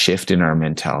 It's a shift in our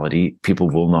mentality.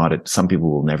 Some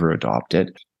people will never adopt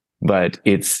it, but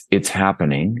it's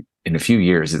happening. In a few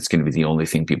years, it's going to be the only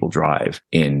thing people drive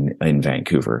in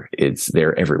Vancouver.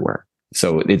 They're everywhere.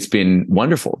 So it's been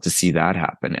wonderful to see that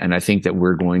happen. And I think that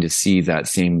we're going to see that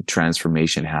same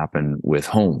transformation happen with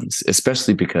homes,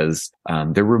 especially because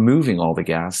they're removing all the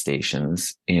gas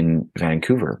stations in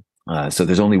Vancouver. So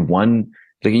there's only one.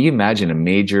 Like, you imagine a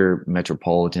major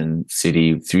metropolitan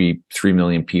city, 3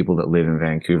 million people that live in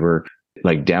Vancouver.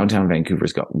 Like, downtown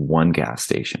Vancouver's got one gas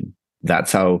station.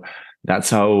 That's how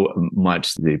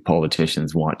much the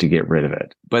politicians want to get rid of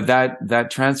it. But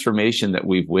that transformation that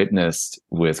we've witnessed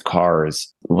with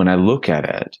cars, when I look at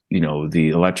it, the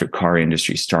electric car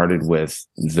industry started with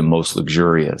the most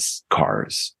luxurious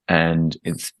cars. And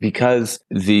it's because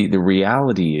the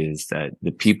reality is that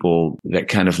the people that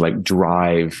kind of like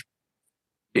drive,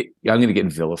 I'm going to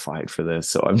get vilified for this,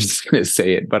 so I'm just going to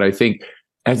say it, but I think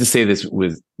I have to say this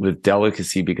with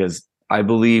delicacy, because I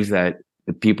believe that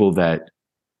the people that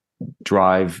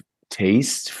drive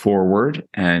taste forward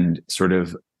and sort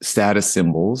of status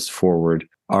symbols forward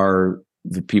are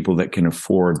the people that can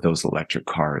afford those electric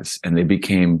cars. And they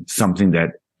became something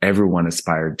that everyone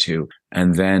aspired to.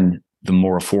 And then the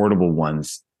more affordable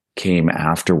ones came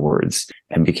afterwards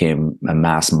and became a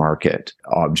mass market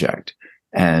object.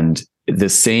 And the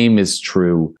same is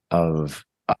true of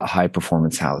high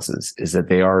performance houses, is that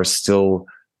they are still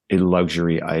a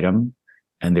luxury item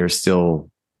and they're still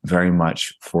very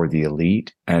much for the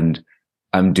elite. And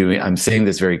I'm saying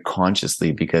this very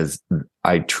consciously because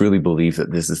I truly believe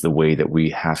that this is the way that we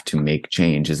have to make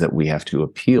change, is that we have to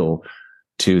appeal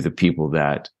to the people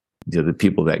that, the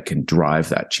people that can drive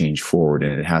that change forward.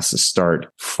 And it has to start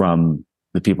from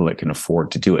the people that can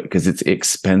afford to do it, because it's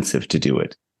expensive to do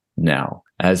it now.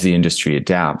 As the industry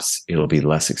adapts, it'll be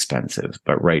less expensive.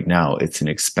 But right now, it's an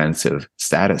expensive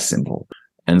status symbol.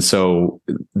 And so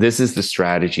this is the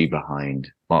strategy behind,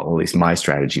 well, at least my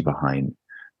strategy behind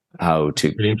how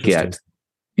to get,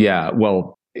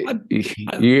 you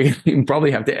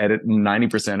probably have to edit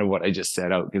 90% of what I just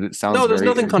said out, because it sounds there's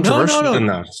nothing controversial in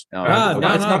that. It's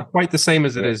not quite the same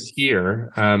as it is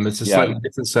here. It's a slightly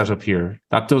different setup here.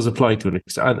 That does apply to an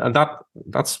extent, and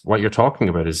that's what you're talking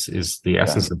about is the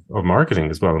essence of marketing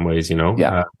as well in ways,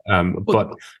 but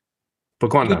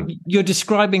go on, Dan. You're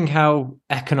describing how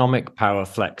economic power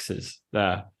flexes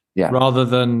there, rather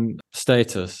than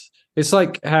status. It's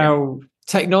like how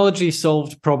technology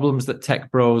solved problems that tech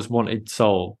bros wanted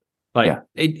solved.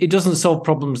 It doesn't solve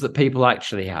problems that people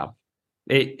actually have.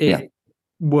 It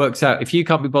works out, if you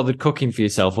can't be bothered cooking for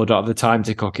yourself or don't have the time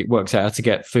to cook, it works out how to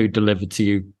get food delivered to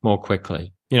you more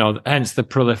quickly. Hence the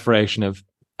proliferation of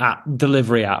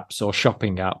delivery apps or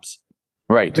shopping apps.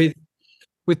 Right.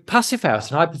 With passive house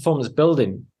and high performance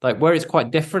building, like where it's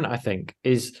quite different, I think,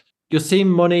 is you're seeing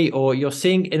money or you're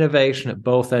seeing innovation at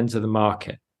both ends of the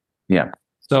market. Yeah.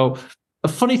 So a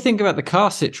funny thing about the car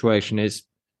situation is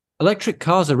electric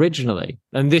cars originally,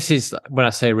 and this is, when I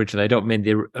say originally, I don't mean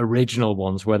the original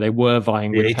ones where they were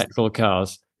vying with petrol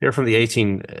cars. They're from the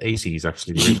 1880s,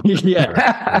 actually.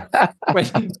 Yeah.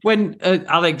 when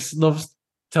Alex loves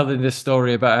telling this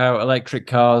story about how electric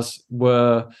cars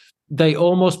they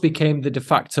almost became the de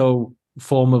facto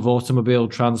form of automobile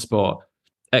transport,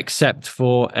 except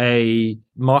for a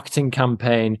marketing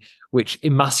campaign which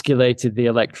emasculated the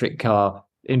electric car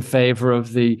in favor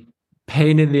of the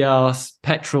pain in the arse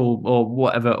petrol or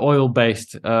whatever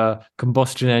oil-based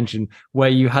combustion engine, where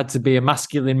you had to be a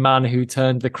masculine man who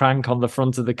turned the crank on the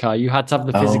front of the car. You had to have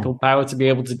the physical power to be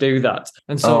able to do that.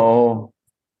 And so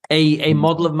a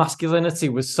model of masculinity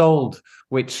was sold,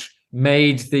 which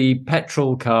made the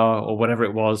petrol car or whatever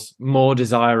it was more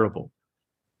desirable.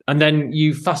 And then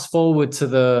you fast forward to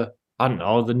the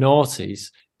noughties.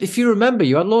 If you remember,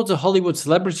 you had loads of Hollywood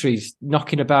celebrities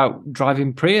knocking about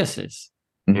driving Priuses,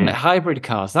 like hybrid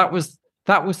cars. That was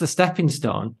the stepping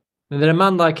stone. And then a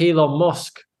man like Elon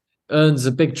Musk earns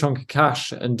a big chunk of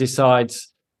cash and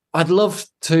decides, I'd love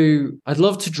to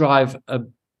drive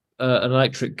an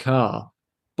electric car,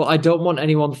 but I don't want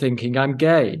anyone thinking I'm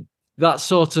gay. That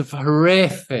sort of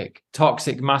horrific,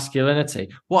 toxic masculinity.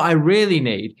 What I really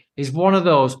need is one of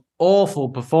those awful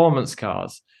performance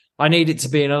cars. I need it to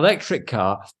be an electric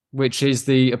car, which is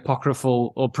the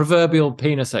apocryphal or proverbial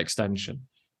penis extension.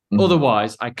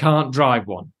 Otherwise, I can't drive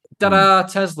one.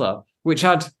 Tesla, which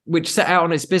set out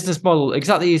on its business model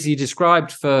exactly as you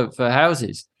described for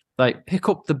houses. Like, pick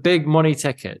up the big money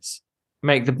tickets,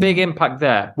 make the big impact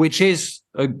there, which is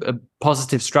a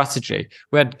positive strategy.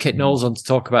 We had Kit Knowles on to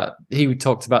talk about, he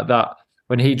talked about that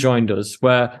when he joined us,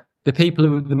 where the people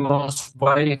who are the most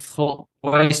wasteful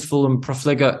and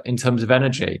profligate in terms of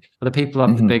energy are the people who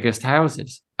have the biggest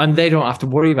houses. And they don't have to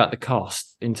worry about the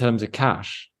cost in terms of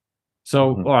cash.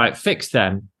 So, all right, fix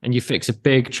them and you fix a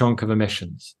big chunk of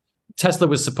emissions. Tesla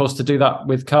was supposed to do that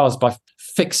with cars by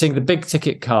fixing the big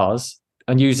ticket cars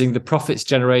and using the profits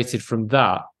generated from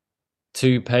that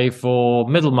to pay for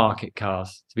middle market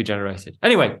cars to be generated.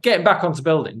 Anyway, getting back onto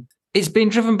building, it's been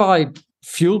driven by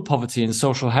fuel poverty and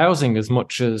social housing as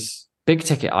much as big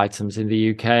ticket items in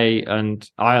the UK and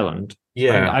Ireland.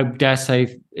 Yeah. And I dare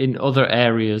say in other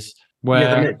areas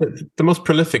where... the most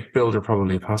prolific builder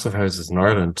probably of passive houses in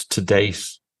Ireland to date,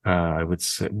 I would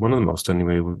say one of the most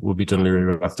anyway, would be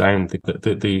Dunleary Rathdown.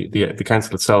 The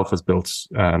council itself has built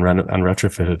and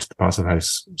retrofitted the passive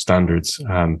house standards,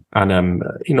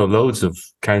 loads of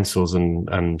councils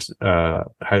and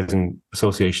housing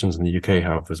associations in the UK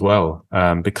have as well,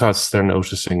 because they're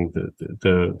noticing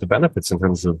the benefits in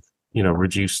terms of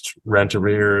reduced rent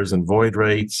arrears and void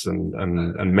rates and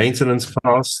maintenance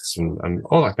costs and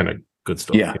all that kind of good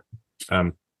stuff.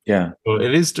 Yeah. So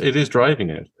it is driving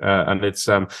it, and it's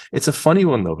a funny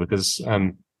one though, because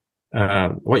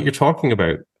what you're talking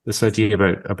about, this idea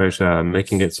about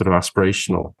making it sort of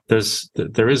aspirational,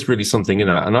 there is really something in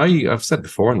that. And I've said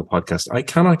before in the podcast, I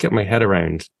cannot get my head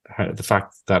around the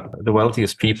fact that the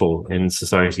wealthiest people in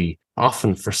society,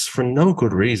 often for no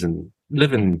good reason,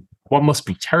 live in what must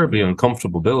be terribly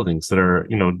uncomfortable buildings that are,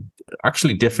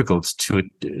 actually difficult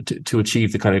to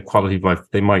achieve the kind of quality of life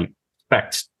they might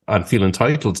expect and feel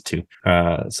entitled to.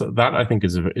 So that, I think,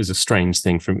 is a strange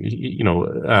thing for me.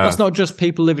 That's not just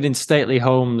people living in stately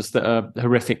homes that are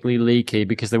horrifically leaky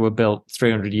because they were built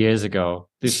 300 years ago.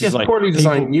 This is like poorly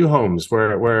designed new homes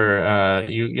where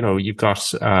you've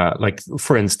got like,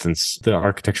 for instance, the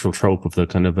architectural trope of the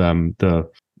kind of the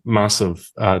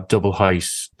massive double height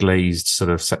glazed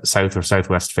sort of south or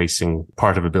southwest facing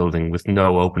part of a building with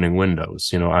no opening windows,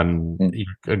 and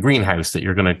a greenhouse that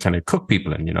you're going to kind of cook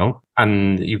people in,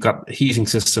 and you've got heating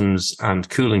systems and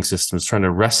cooling systems trying to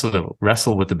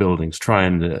wrestle with the buildings,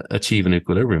 trying to achieve an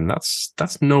equilibrium.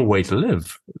 That's no way to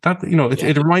live.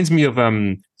 It reminds me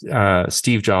of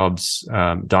Steve Jobs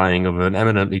dying of an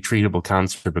eminently treatable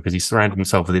cancer because he surrounded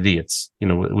himself with idiots,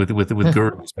 with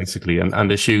gurus basically,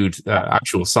 and eschewed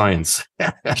actual science.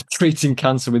 Treating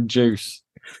cancer with juice.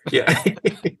 Yeah.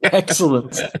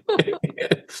 Excellent.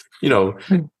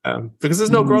 Because there's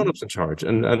no grown-ups in charge,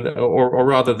 or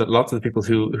rather that lots of the people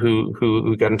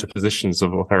who get into positions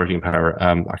of authority and power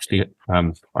actually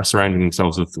are surrounding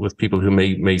themselves with people who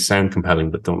may sound compelling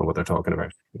but don't know what they're talking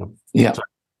about. Yeah.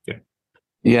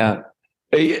 Yeah.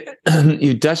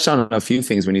 You touched on a few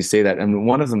things when you say that. And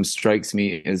one of them strikes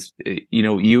me is,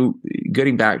 you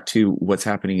getting back to what's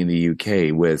happening in the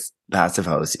UK with Passive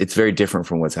House. It's very different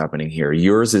from what's happening here.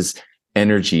 Yours is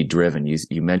energy driven.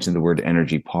 You mentioned the word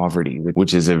energy poverty,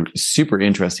 which is a super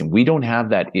interesting. We don't have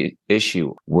that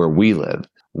issue where we live.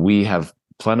 We have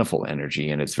plentiful energy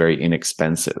and it's very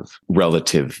inexpensive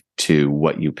relative to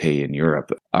what you pay in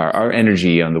Europe. Our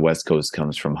energy on the West Coast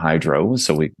comes from hydro.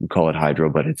 So we call it hydro,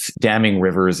 but it's damming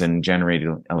rivers and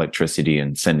generating electricity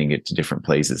and sending it to different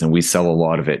places. And we sell a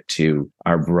lot of it to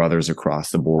our brothers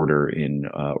across the border in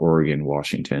Oregon,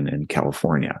 Washington, and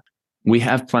California. We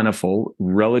have plentiful,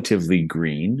 relatively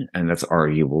green, and that's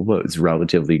arguable, but it's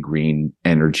relatively green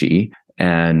energy.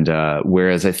 And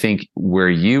whereas I think where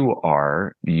you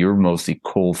are, you're mostly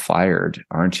coal-fired,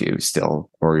 aren't you? Still,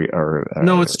 or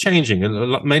no, it's changing.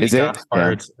 Mainly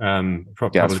gas-fired. Yeah.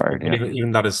 Probably, gas-fired. Yeah.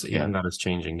 Even that is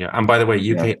changing. Yeah. And by the way,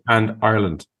 UK and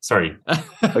Ireland. Sorry.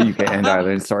 UK and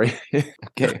Ireland. Sorry.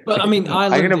 Okay. But I mean,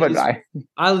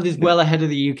 Ireland is well ahead of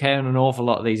the UK on an awful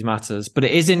lot of these matters. But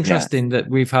it is interesting that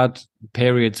we've had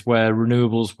periods where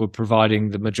renewables were providing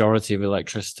the majority of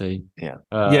electricity. Yeah.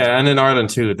 And in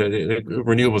Ireland too, the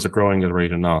renewables are growing at a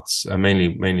rate of knots.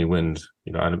 Mainly wind.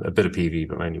 And a bit of PV,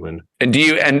 but mainly wind. And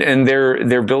and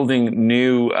they're building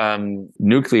new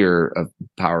nuclear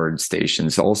powered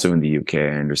stations also in the UK.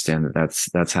 I understand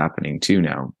that's happening too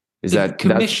now. They've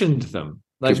commissioned them,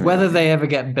 like whether they ever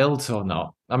get built or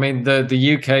not. I mean,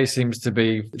 the UK seems to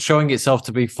be showing itself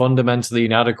to be fundamentally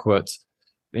inadequate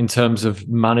in terms of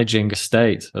managing a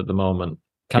state at the moment,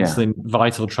 cancelling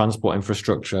vital transport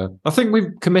infrastructure. I think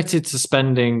we've committed to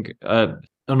spending an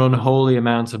unholy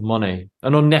amount of money,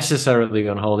 an unnecessarily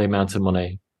unholy amount of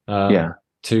money.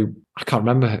 To, I can't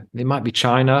remember, it might be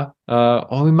China,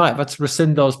 or we might have had to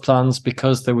rescind those plans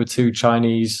because they were too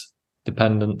Chinese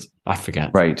dependent. I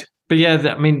forget. Right. But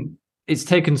yeah, I mean, it's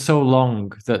taken so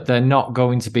long that they're not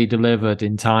going to be delivered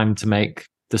in time to make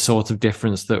the sort of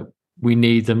difference that we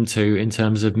need them to in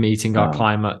terms of meeting our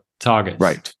climate targets.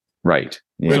 Right.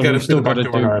 Yeah. We'll get still got to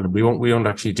do in Ireland. We won't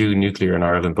actually do nuclear in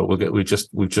Ireland, but we've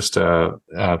just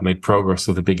made progress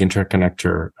with a big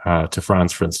interconnector to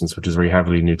France, for instance, which is very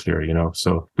heavily nuclear.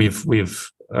 So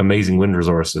we've amazing wind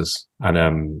resources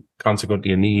and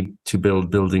consequently a need to build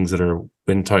buildings that are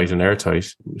wind tight and airtight.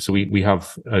 So we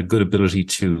have a good ability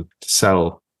to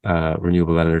sell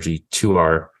renewable energy to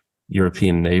our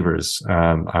European neighbors,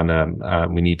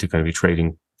 and we need to kind of be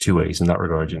trading two ways in that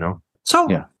regard. So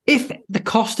if the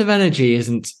cost of energy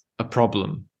isn't a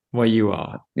problem where you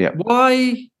are,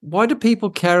 why do people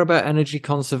care about energy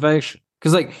conservation?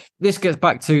 Because this gets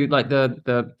back to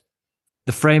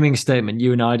the framing statement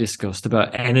you and I discussed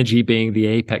about energy being the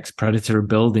apex predator of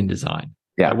building design.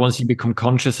 Yeah. Once you become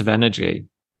conscious of energy,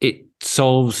 it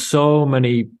solves so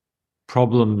many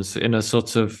problems in a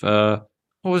sort of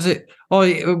what was it?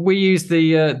 Oh, we used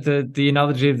the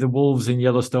analogy of the wolves in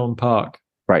Yellowstone Park.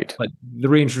 Right. Like the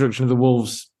reintroduction of the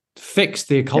wolves fixed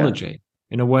the ecology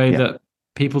in a way that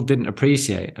people didn't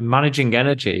appreciate, and managing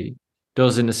energy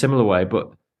does in a similar way.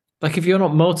 But like, if you're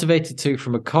not motivated to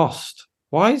from a cost,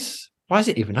 why is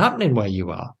it even happening where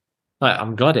you are? Like,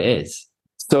 I'm glad it is.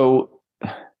 So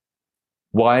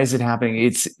why is it happening?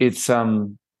 It's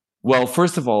well,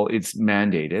 first of all, it's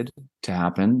mandated to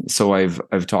happen. So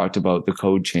I've talked about the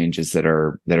code changes that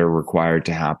are required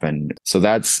to happen. So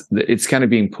it's kind of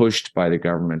being pushed by the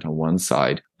government on one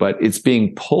side, but it's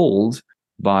being pulled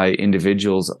by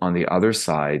individuals on the other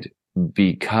side,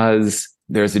 because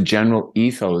there's a general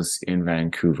ethos in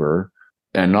Vancouver,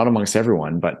 and not amongst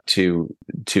everyone, but to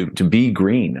be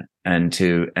green and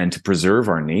to preserve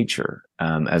our nature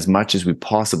as much as we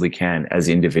possibly can as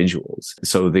individuals.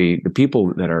 So the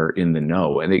people that are in the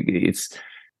know, and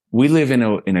we live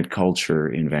in a culture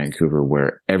in Vancouver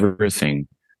where everything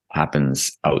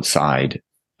happens outside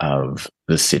of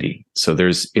the city. So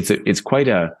it's quite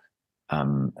a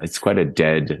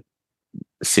dead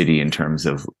city in terms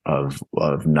of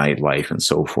nightlife and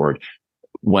so forth.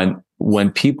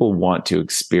 When people want to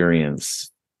experience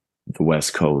the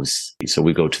West Coast, so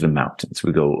we go to the mountains,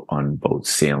 we go on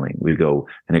boats sailing, we go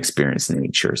and experience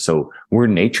nature. So we're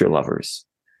nature lovers,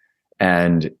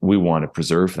 and we want to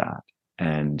preserve that.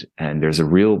 And there's a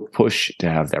real push to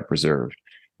have that preserved.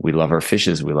 We love our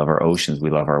fishes, we love our oceans,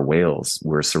 we love our whales.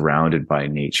 We're surrounded by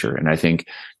nature, and I think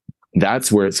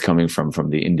that's where it's coming from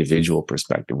the individual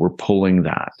perspective. We're pulling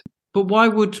that. But why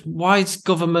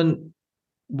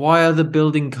are the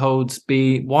building codes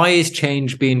why is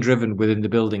change being driven within the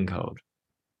building code?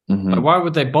 Mm-hmm. Like, why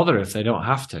would they bother if they don't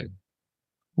have to?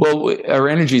 Well, our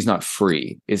energy is not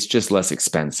free. It's just less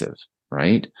expensive,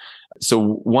 right?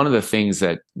 So one of the things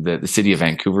that the city of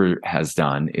Vancouver has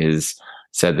done is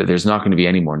said that there's not going to be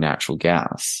any more natural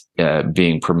gas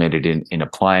being permitted in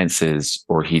appliances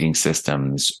or heating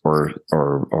systems or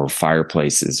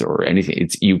fireplaces or anything.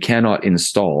 You cannot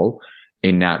install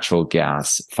a natural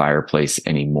gas fireplace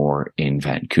anymore in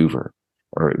Vancouver,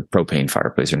 or propane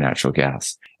fireplace or natural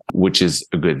gas, which is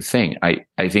a good thing.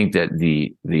 I think that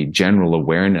the general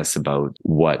awareness about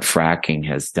what fracking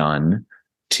has done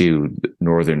to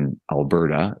northern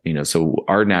Alberta, so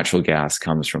our natural gas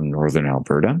comes from northern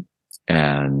Alberta,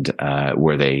 and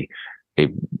where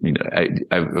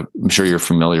I'm sure you're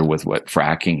familiar with what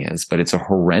fracking is, but it's a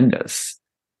horrendous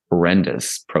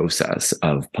process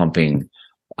of pumping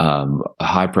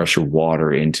high pressure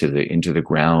water into the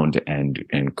ground and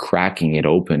cracking it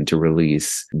open to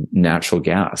release natural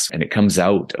gas, and it comes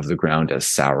out of the ground as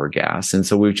sour gas. And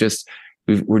so we're just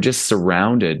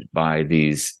surrounded by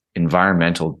these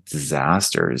environmental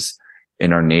disasters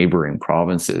in our neighboring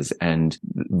provinces, and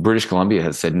British Columbia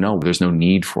has said no, there's no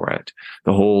need for it.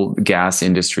 The whole gas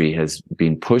industry has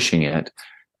been pushing it,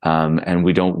 and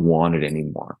we don't want it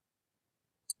anymore.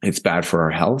 It's bad for our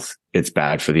health, it's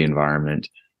bad for the environment,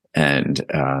 and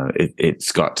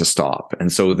it's got to stop.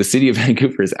 And so the city of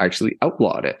Vancouver has actually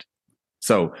outlawed it.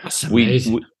 So it's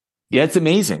amazing.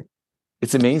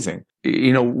 It's amazing.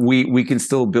 We can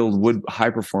still build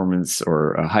high performance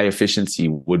or high efficiency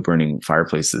wood burning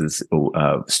fireplaces,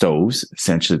 stoves.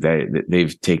 Essentially,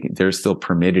 they're still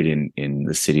permitted in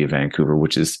the city of Vancouver,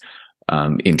 which is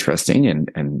interesting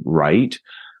and right.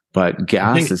 But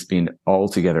gas has been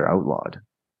altogether outlawed.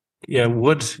 Yeah,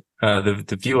 wood.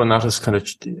 The view on that is kind of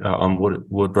on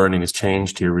wood burning has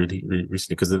changed here really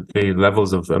recently, because the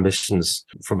levels of emissions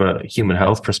from a human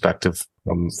health perspective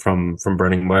from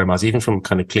burning biomass, even from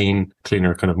kind of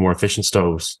cleaner, kind of more efficient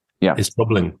stoves, is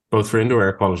troubling, both for indoor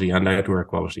air quality and outdoor air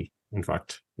quality. In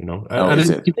fact,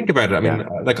 if you think about it, I mean,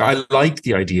 like, I like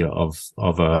the idea of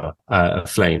a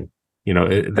flame.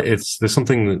 There's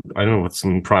something, I don't know, what's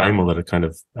some primal that it kind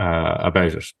of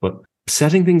about it, but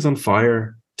setting things on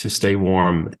fire to stay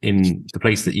warm in the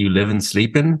place that you live and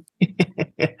sleep in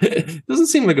doesn't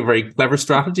seem like a very clever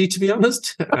strategy, to be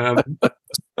honest. But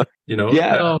the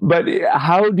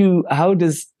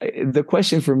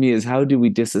question for me is, how do we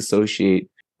disassociate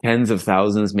tens of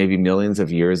thousands, maybe millions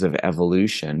of years of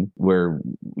evolution, where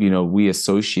we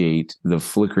associate the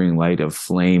flickering light of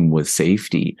flame with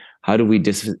safety? How do we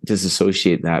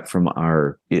disassociate that from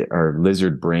our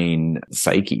lizard brain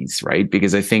psyches, right?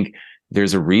 Because I think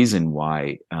there's a reason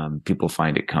why people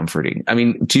find it comforting. I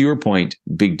mean, to your point,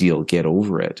 big deal, get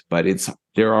over it. But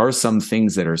there are some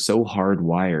things that are so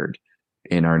hardwired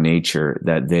in our nature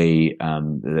that they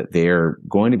are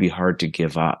going to be hard to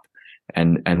give up.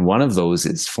 And one of those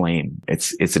is flame.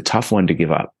 It's a tough one to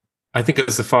give up. I think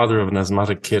as the father of an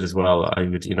asthmatic kid as well, I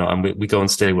would, and we go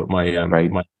and stay with my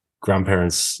my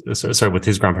grandparents, with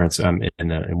his grandparents in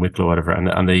Wicklow, whatever,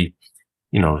 and they.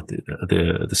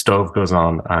 The stove goes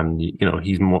on, and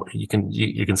he's more. You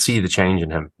can see the change in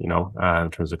him.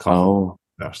 In terms of cough.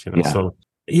 that, you know. Yeah. So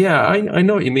yeah, I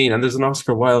know what you mean. And there's an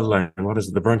Oscar Wilde line. What is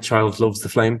it? The burnt child loves the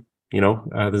flame. You know,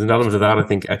 there's an element of that, I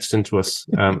think, etched into us.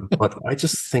 But I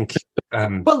just think,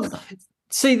 well,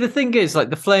 see, the thing is, like,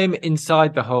 the flame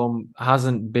inside the home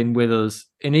hasn't been with us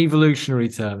in evolutionary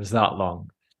terms that long.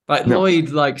 Like, no. Lloyd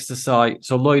likes to cite,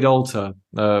 so Lloyd Alter,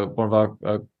 one of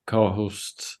our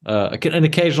co-hosts, an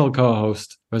occasional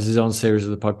co-host, who has his own series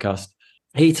of the podcast.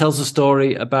 He tells a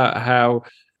story about how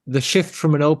the shift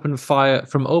from open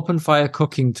fire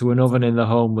cooking to an oven in the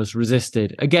home was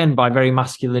resisted, again, by very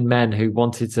masculine men who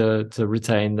wanted to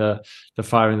retain the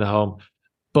fire in the home.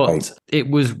 But it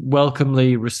was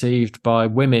welcomely received by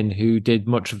women who did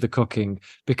much of the cooking,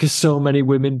 because so many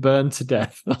women burned to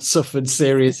death or suffered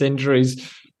serious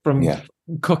injuries from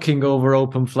cooking over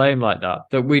open flame like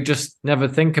that we just never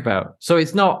think about. So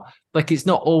it's not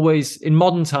always, in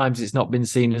modern times, it's not been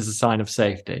seen as a sign of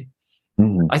safety.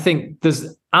 Mm-hmm. I think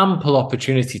there's ample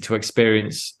opportunity to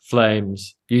experience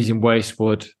flames using waste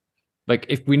wood. Like,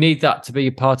 if we need that to be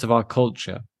a part of our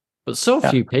culture, but so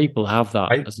few people have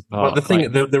that as a part.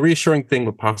 Well, the reassuring thing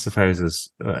with passive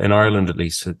houses, in Ireland at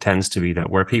least, it tends to be that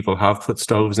where people have put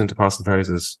stoves into passive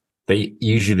houses, they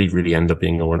usually really end up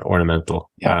being ornamental,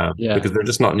 because they're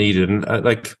just not needed. And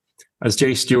like, as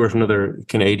Jay Stewart, another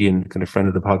Canadian kind of friend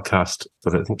of the podcast,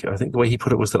 but I think the way he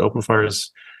put it was that open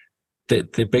fires,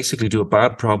 they basically do a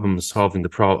bad job of solving the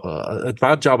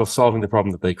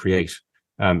problem that they create.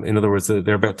 In other words,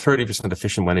 they're about 30%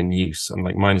 efficient when in use, and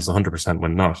like mine is 100%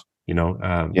 when not. You know,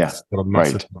 it's got a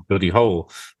massive bloody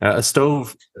hole. A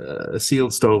stove, a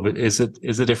sealed stove, is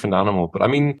a different animal. But I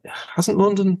mean, hasn't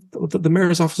London, the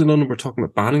mayor's office in London, were talking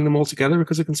about banning them altogether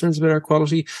because of concerns about air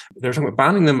quality? They're talking about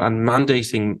banning them and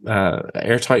mandating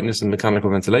air tightness and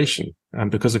mechanical ventilation,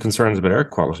 because of concerns about air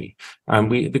quality.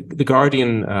 And the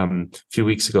Guardian, a few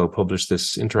weeks ago, published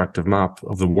this interactive map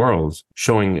of the world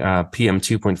showing PM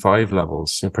 2.5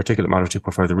 levels, particulate matter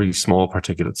 2.5, the really small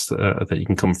particulates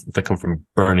that come from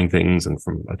burning things, and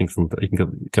you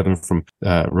can get them from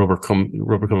rubber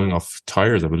coming off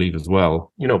tires, I believe, as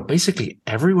well. You know, basically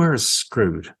everywhere is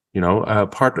screwed. You know,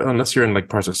 unless you're in like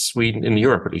parts of Sweden, in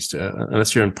Europe at least,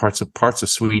 unless you're in parts of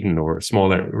Sweden or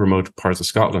smaller remote parts of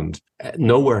Scotland,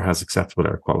 nowhere has acceptable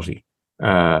air quality.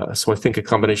 So I think a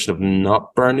combination of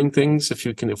not burning things, if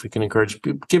we can encourage,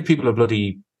 give people a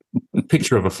bloody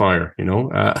picture of a fire, you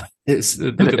know, look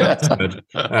at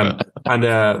that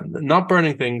and not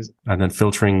burning things, and then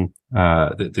filtering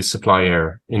the supply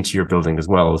air into your building as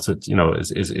well. So, you know,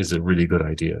 is a really good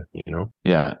idea, you know.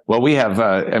 Yeah. Well, we have.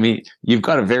 I mean, you've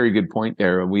got a very good point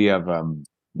there. We have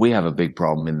a big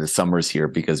problem in the summers here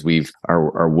because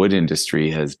our wood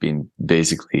industry has been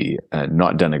basically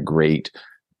not done a great.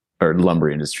 Or lumber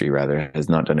industry rather, has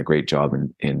not done a great job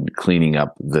in cleaning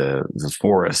up the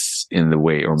forests in the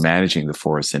way, or managing the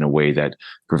forests in a way that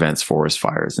prevents forest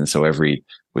fires. And so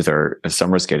with our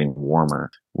summers getting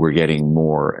warmer, we're getting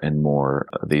more and more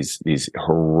of these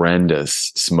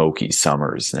horrendous smoky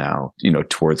summers now. You know,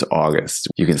 towards August,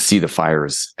 you can see the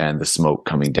fires and the smoke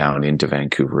coming down into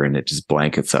Vancouver, and it just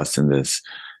blankets us in this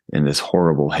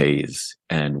horrible haze.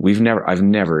 And I've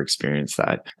never experienced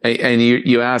that. And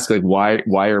you ask, like,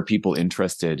 why are people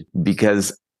interested?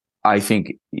 Because I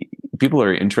think people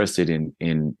are interested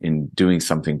in doing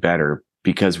something better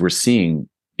because we're seeing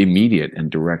immediate and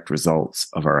direct results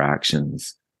of our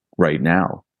actions right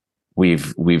now.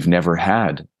 We've never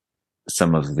had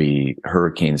some of the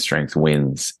hurricane strength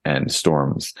winds and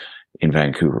storms in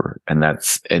Vancouver, and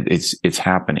it's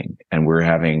happening. And we're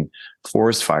having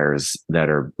forest fires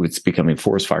it's becoming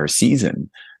forest fire season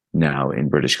now in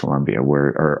British Columbia,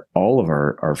 where all of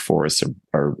our forests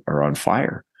are on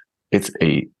fire. It's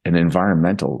an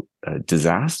environmental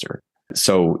disaster.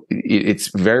 So it's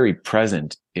very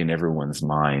present in everyone's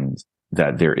mind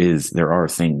that there are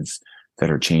things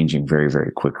that are changing very,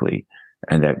 very quickly,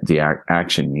 and that the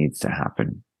action needs to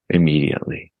happen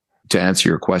immediately. To answer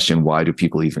your question, why do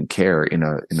people even care in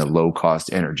a low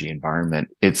cost energy environment?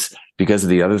 It's because of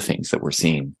the other things that we're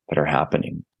seeing that are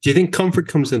happening. Do you think comfort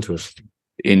comes into it?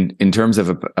 In terms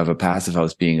of a passive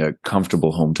house being a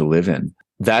comfortable home to live in,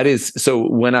 that is, so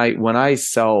when I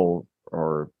sell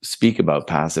or speak about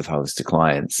passive house to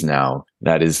clients now,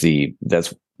 that's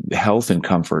health and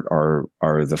comfort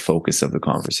are the focus of the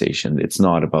conversation. It's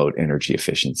not about energy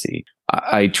efficiency.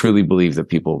 I truly believe that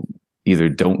people either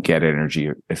don't get energy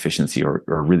efficiency or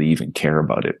really even care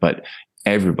about it, but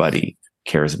everybody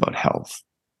cares about health.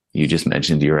 You just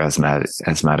mentioned your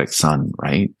asthmatic son,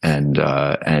 right?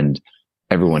 And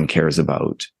everyone cares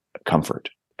about comfort.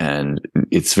 And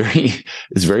it's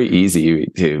very easy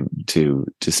to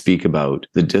speak about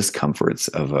the discomforts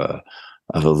of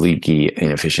of a leaky,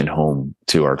 inefficient home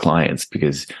to our clients,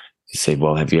 because you say,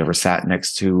 well, have you ever sat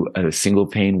next to a single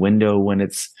pane window when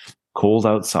it's cold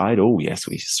outside? Oh, yes,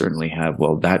 we certainly have.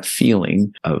 Well, that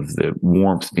feeling of the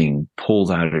warmth being pulled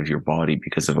out of your body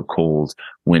because of a cold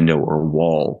window or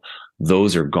wall,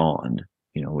 those are gone.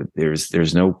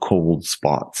 There's no cold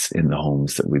spots in the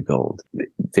homes that we build.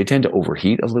 They tend to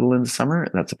overheat a little in the summer.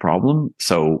 That's a problem.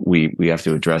 So we have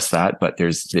to address that, but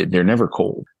they're never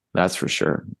cold. That's for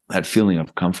sure. That feeling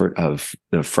of comfort of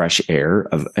the fresh air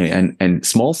and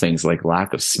small things like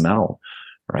lack of smell,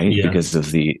 right? Yeah. Because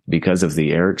of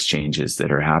the air exchanges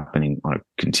that are happening on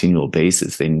a continual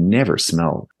basis. They never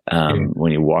smell.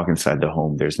 When you walk inside the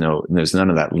home, there's none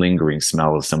of that lingering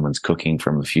smell of someone's cooking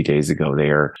from a few days ago.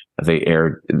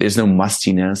 There's no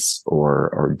mustiness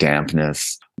or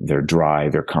dampness. They're dry,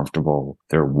 they're comfortable,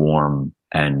 they're warm,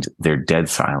 and they're dead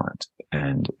silent.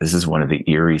 And this is one of the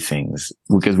eerie things,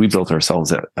 because we built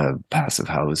ourselves a passive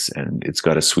house, and it's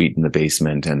got a suite in the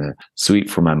basement and a suite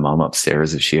for my mom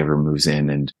upstairs if she ever moves in.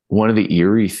 And one of the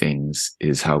eerie things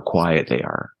is how quiet they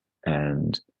are,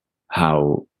 and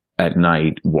how at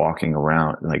night walking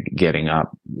around, like getting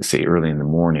up, say early in the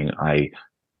morning,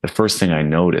 the first thing I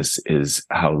notice is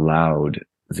how loud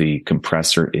the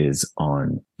compressor is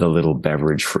on the little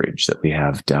beverage fridge that we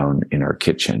have down in our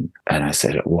kitchen. And I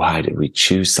said, why did we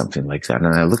choose something like that?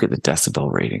 And I look at the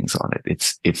decibel ratings on it.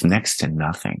 It's next to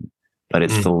nothing, but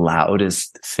it's the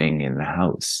loudest thing in the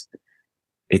house.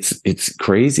 It's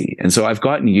crazy. And so I've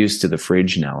gotten used to the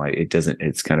fridge now.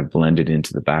 It's kind of blended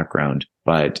into the background,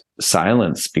 but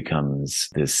silence becomes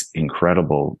this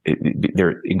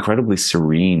they're incredibly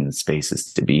serene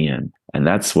spaces to be in. And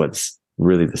that's what's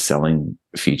really the selling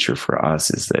feature for us,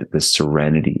 is that the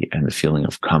serenity and the feeling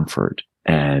of comfort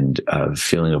and a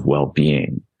feeling of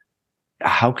well-being.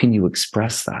 How can you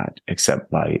express that except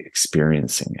by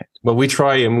experiencing it? Well, we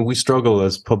try, and we struggle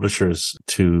as publishers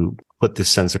to put this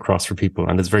sense across for people,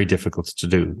 and it's very difficult to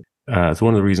do. It's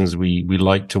one of the reasons we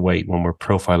like to wait when we're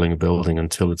profiling a building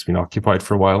until it's been occupied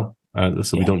for a while.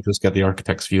 We don't just get the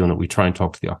architect's view on it. We try and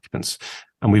talk to the occupants.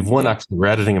 And we've one, actually, we're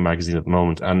editing a magazine at the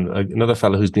moment. And another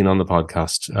fellow who's been on the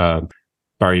podcast,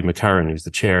 Barry McCarran, who's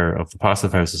the chair of the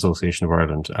Passive House Association of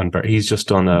Ireland. And he's just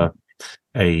done a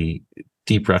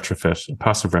deep retrofit, a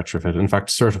passive retrofit, in fact,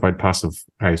 certified passive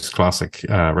house classic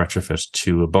retrofit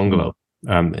to a bungalow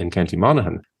in County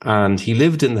Monaghan. And he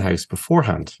lived in the house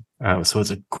beforehand. So it's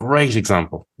a great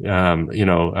example, in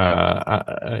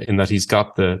that he's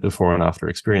got the before and after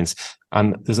experience.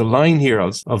 And there's a line here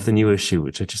of the new issue,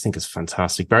 which I just think is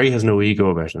fantastic. Barry has no ego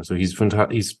about him. So he's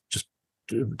just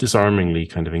disarmingly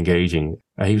kind of engaging.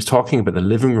 He was talking about the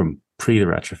living room pre the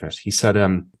retrofit. He said,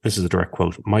 this is a direct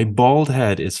quote, "My bald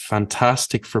head is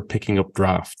fantastic for picking up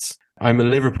drafts. I'm a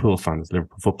Liverpool fan, the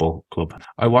Liverpool Football Club.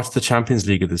 I watch the Champions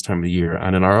League at this time of the year,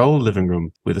 and in our old living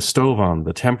room with a stove on,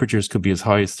 the temperatures could be as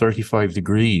high as 35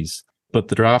 degrees, but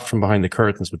the draft from behind the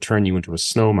curtains would turn you into a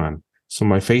snowman. So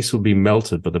my face would be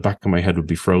melted, but the back of my head would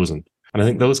be frozen." And I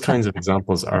think those kinds of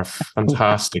examples are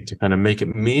fantastic to kind of make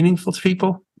it meaningful to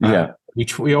people. Yeah.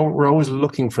 We're always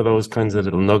looking for those kinds of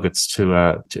little nuggets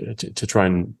to try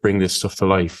and bring this stuff to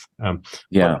life.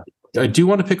 I do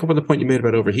want to pick up on the point you made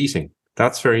about overheating.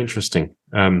 That's very interesting.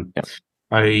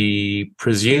 I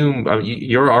presume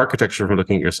your architecture, from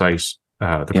looking at your site,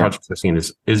 the project I've seen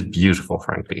is beautiful,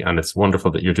 frankly, and it's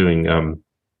wonderful that you're doing.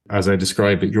 As I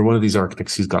described it, you're one of these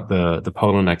architects who's got the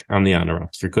polo neck and the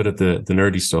anoraks. You're good at the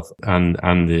nerdy stuff and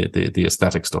the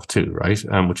aesthetic stuff too, right?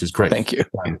 Which is great. Thank you.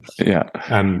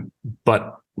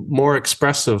 But more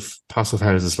expressive passive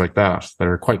houses like that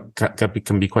are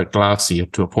can be quite glassy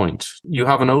up to a point. You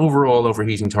have an overall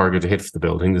overheating target to hit for the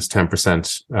building, this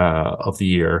 10% of the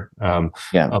year,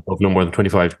 above no more than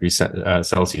 25 degrees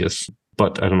Celsius.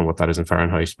 But I don't know what that is in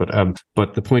Fahrenheit.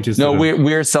 But the point is,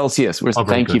 we're Celsius.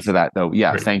 Thank you for that, though.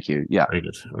 Yeah, great. Thank you. Yeah, very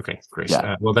good. Okay, great.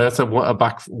 Yeah. Well, that's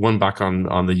one back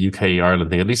on the UK Ireland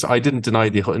thing. At least I didn't deny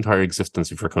the entire existence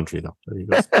of your country, though. There you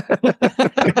go.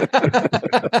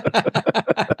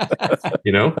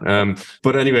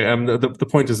 But anyway, the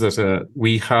point is that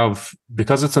we have,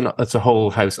 because it's a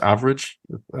whole house average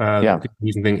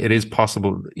heating thing. It is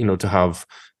possible, to have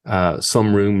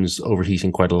some rooms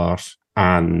overheating quite a lot,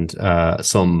 and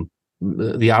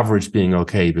the average being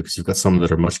okay, because you've got some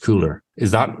that are much cooler.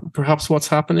 Is that perhaps what's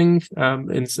happening? And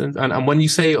when you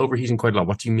say overheating quite a lot,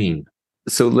 what do you mean?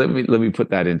 So let me put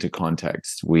that into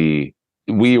context. We're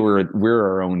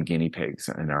our own guinea pigs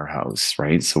in our house,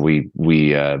 right? So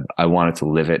I wanted to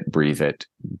live it, breathe it,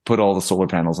 put all the solar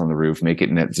panels on the roof, make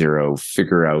it net zero,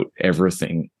 figure out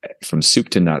everything from soup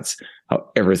to nuts, how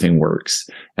everything works.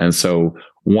 And so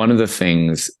One of the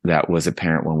things that was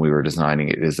apparent when we were designing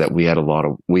it is that we have a lot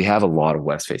of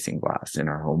west facing glass in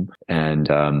our home. And,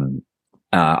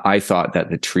 I thought that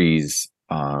the trees,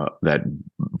 that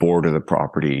border the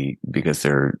property, because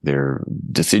they're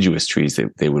deciduous trees,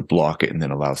 they would block it and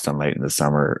then allow sunlight in the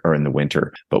summer or in the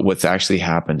winter. But what's actually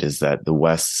happened is that the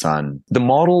west sun, the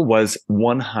model was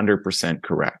 100%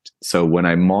 correct. So when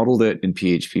I modeled it in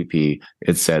PHPP,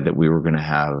 it said that we were going to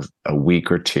have a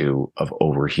week or two of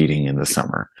overheating in the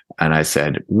summer. And I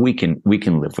said, we can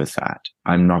live with that.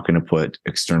 I'm not going to put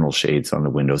external shades on the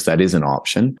windows. That is an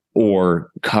option, or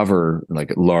cover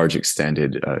like large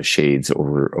extended shades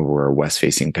over our west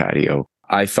facing patio.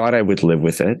 I thought I would live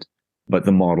with it, but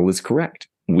the model is correct.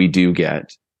 We do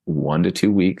get 1 to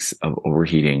 2 weeks of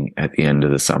overheating at the end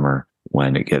of the summer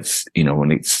when it gets,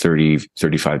 when it's 30,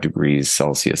 35 degrees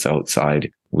Celsius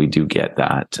outside. We do get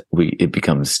that. It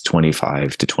becomes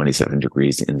 25 to 27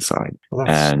 degrees inside. Well,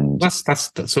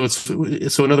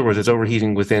 so in other words, it's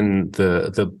overheating within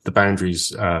the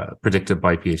boundaries predicted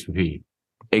by PHPP.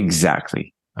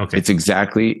 Exactly. Okay. It's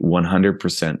exactly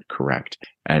 100% correct.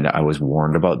 And I was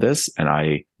warned about this, and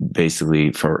I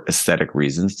basically, for aesthetic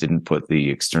reasons, didn't put the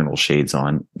external shades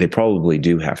on. They probably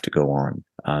do have to go on.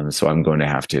 So I'm going to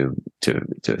have to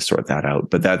sort that out.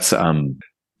 But that's,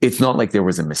 it's not like there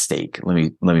was a mistake. Let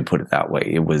me put it that way.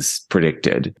 It was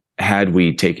predicted. Had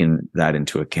we taken that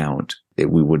into account,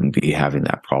 we wouldn't be having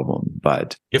that problem.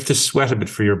 But you have to sweat a bit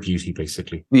for your beauty,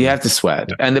 basically. You have to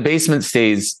sweat, and the basement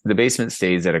stays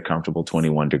at a comfortable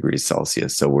 21 degrees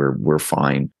Celsius. So we're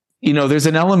fine. There's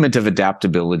an element of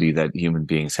adaptability that human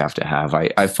beings have to have.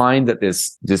 I find that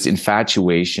this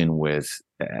infatuation with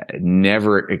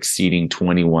never exceeding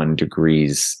 21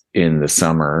 degrees in the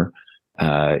summer,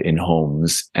 in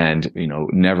homes, and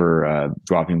never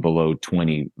dropping below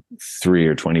 23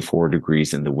 or 24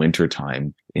 degrees in the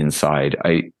wintertime inside.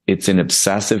 It's an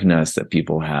obsessiveness that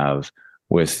people have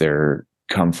with their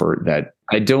comfort that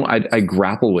I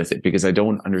grapple with it, because I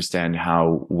don't understand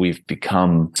how we've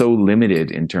become so limited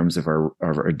in terms of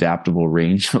our adaptable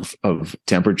range of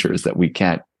temperatures that we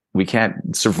can't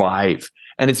survive.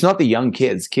 And it's not the young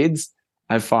kids. Kids,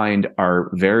 I find, are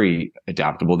very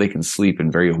adaptable. They can sleep in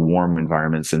very warm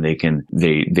environments, and they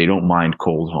don't mind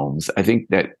cold homes. I think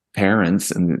that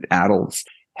parents and adults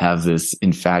have this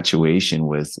infatuation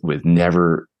with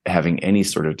never having any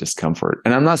sort of discomfort.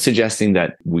 And I'm not suggesting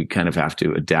that we kind of have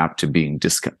to adapt to being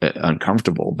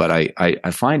uncomfortable, but I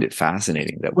find it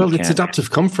fascinating that it's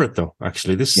adaptive comfort, though.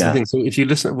 Actually, this is the thing. So if you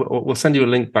listen, we'll send you a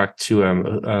link back to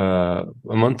a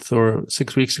month or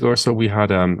 6 weeks ago or so. We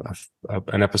had an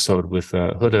episode with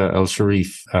Huda El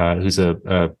Sharif, who's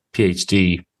a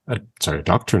PhD. A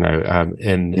doctor now,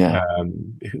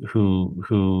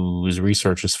 whose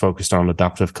research is focused on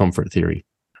adaptive comfort theory,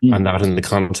 and that in the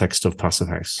context of Passive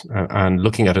House, and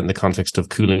looking at it in the context of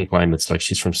cooling climates, like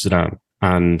she's from Sudan,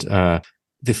 and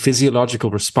the physiological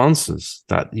responses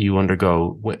that you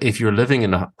undergo if you're living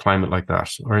in a climate like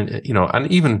that, or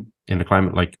and even in a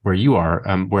climate like where you are,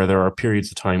 where there are periods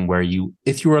of time where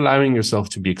if you're allowing yourself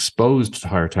to be exposed to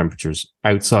higher temperatures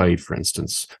outside, for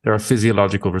instance, there are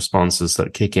physiological responses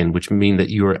that kick in, which mean that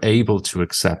you are able to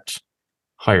accept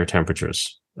higher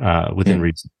temperatures within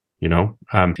reason.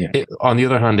 On the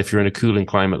other hand, if you're in a cooling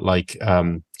climate like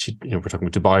we're talking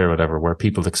about Dubai or whatever, where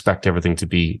people expect everything to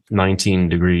be 19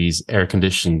 degrees, air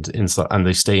conditioned inside, and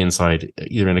they stay inside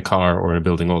either in a car or in a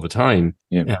building all the time.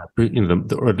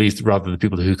 Or at least rather the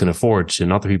people who can afford to,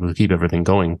 not the people who keep everything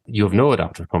going. You have no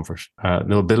adaptive comfort,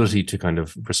 no ability to kind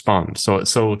of respond.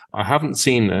 So I haven't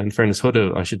seen, in fairness,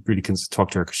 Huda, I should really talk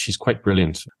to her, because she's quite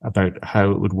brilliant about how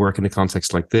it would work in a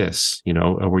context like this.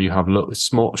 Where you have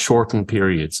small, shortened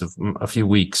periods of a few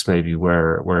weeks, maybe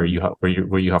where you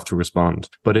have to respond.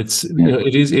 But it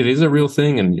is a real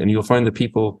thing, and you'll find that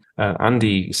people,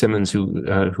 Andy Simmons,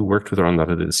 who worked with her on that,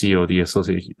 the CEO of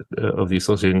the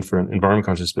Association for Environment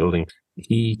Conscious Building,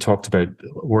 he talked about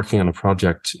working on a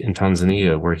project in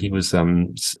Tanzania where he was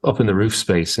up in the roof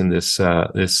space in this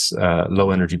low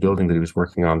energy building that he was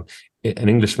working on. An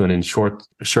Englishman in shorts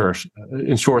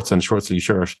and short sleeve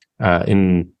shirt,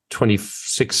 in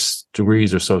 26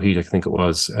 degrees or so heat, I think it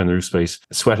was, in the roof space,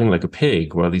 sweating like a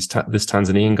pig, while this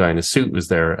Tanzanian guy in a suit was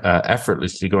there,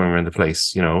 effortlessly going around the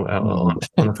place,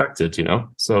 unaffected,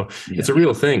 So it's a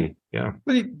real thing. Yeah.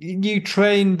 Well, you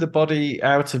train the body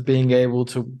out of being able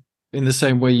to, in the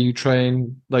same way you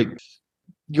train, like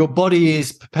your body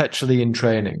is perpetually in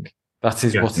training. That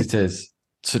is what it is.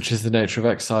 such as the nature of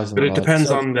exercise and But the it like. depends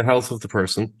So, on the health of the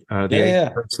person, the age yeah. of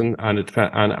the person, and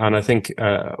and I think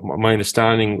my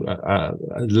understanding,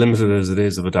 limited as it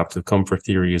is, of adaptive comfort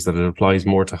theory is that it applies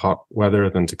more to hot weather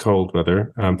than to cold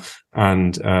weather,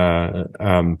 and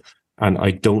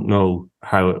I don't know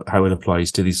how it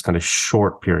applies to these kind of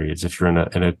short periods. If you're in a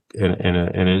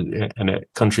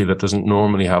country that doesn't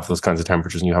normally have those kinds of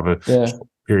temperatures, and you have a short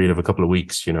period of a couple of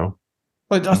weeks,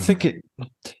 But I think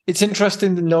it's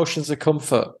interesting, the notions of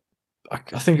comfort.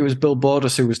 I think it was Bill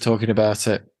Borders who was talking about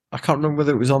it. I can't remember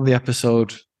whether it was on the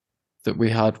episode that we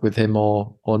had with him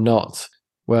or not.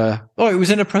 It was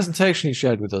in a presentation he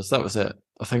shared with us. That was it.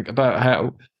 I think about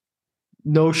how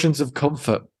notions of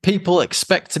comfort, people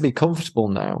expect to be comfortable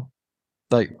now.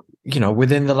 Like,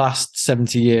 within the last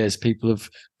 70 years, people have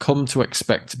come to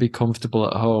expect to be comfortable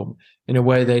at home in a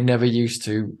way they never used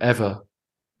to ever.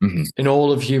 Mm-hmm. In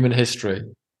all of human history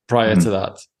prior to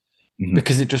that,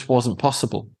 because it just wasn't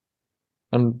possible.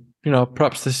 And,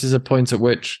 perhaps this is a point at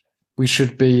which we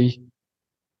should be,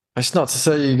 it's not to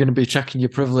say you're going to be checking your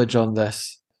privilege on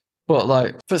this, but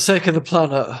for the sake of the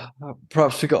planet,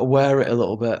 perhaps we got to wear it a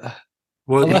little bit.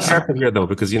 Well, it's careful here, though,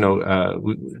 because,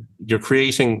 you're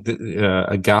creating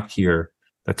a gap here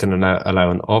that can allow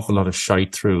an awful lot of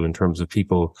shite through in terms of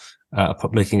people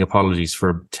making apologies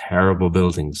for terrible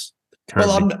buildings.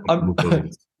 Worse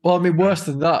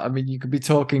than that. I mean, you could be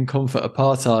talking comfort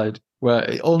apartheid,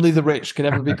 where only the rich can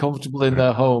ever be comfortable in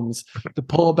their homes. The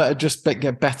poor better just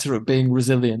get better at being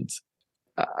resilient.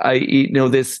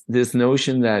 This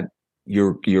notion that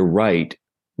you're right.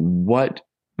 What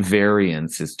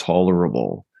variance is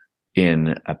tolerable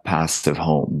in a passive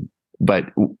home?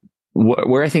 But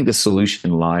where I think the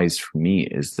solution lies for me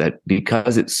is that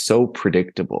because it's so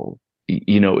predictable,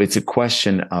 it's a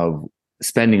question of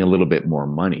spending a little bit more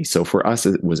money. So for us,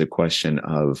 it was a question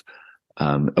of,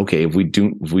 okay, if we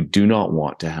do not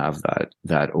want to have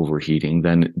that overheating,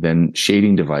 then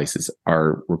shading devices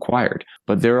are required.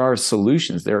 But there are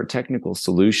solutions. There are technical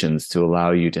solutions to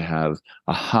allow you to have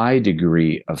a high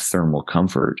degree of thermal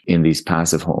comfort in these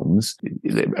passive homes,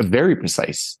 a very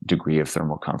precise degree of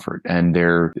thermal comfort, and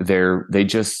they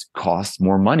just cost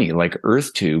more money. Like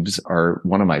earth tubes are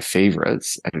one of my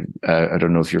favorites. I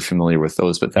don't know if you're familiar with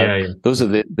those, but those are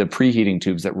the preheating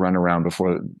tubes that run around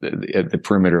before the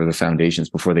perimeter of the foundations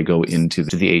before they go into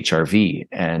the HRV,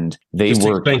 and they just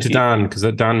work. Explain to Dan, because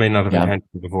Dan may not have encountered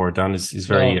it before. Dan is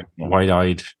very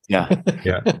wide-eyed. Yeah.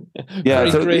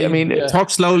 So, I mean, talk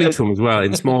slowly to him as well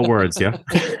in small words. Yeah.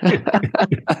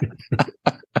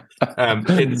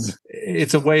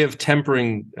 It's a way of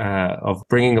tempering, of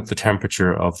bringing up the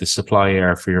temperature of the supply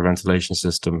air for your ventilation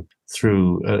system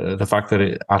through the fact that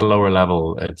at a lower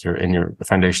level in your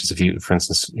foundations, for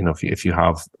instance, if you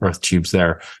have earth tubes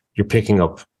there, you're picking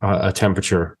up a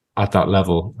temperature at that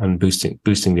level and boosting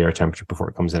the air temperature before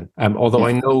it comes in. Although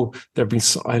I know there have been,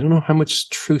 I don't know how much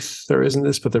truth there is in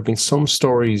this, but there have been some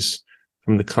stories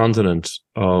from the continent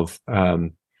of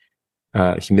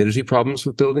humidity problems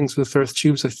with buildings with earth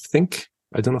tubes. I think,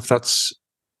 I don't know if that's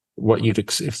what if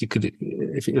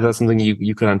that's something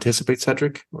you could anticipate,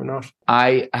 Cedric, or not.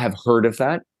 I have heard of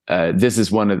that. This is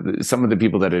some of the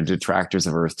people that are detractors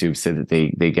of earth tubes say that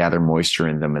they gather moisture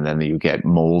in them, and then you get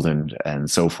mold and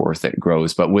so forth that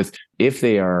grows. But if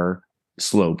they are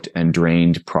sloped and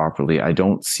drained properly, I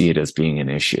don't see it as being an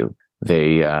issue.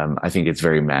 I think it's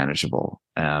very manageable.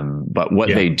 But what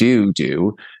they do,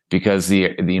 because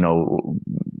the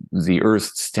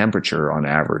Earth's temperature on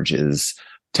average is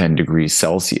 10 degrees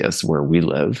Celsius where we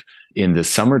live. In the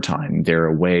summertime, they're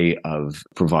a way of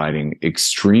providing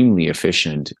extremely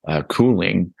efficient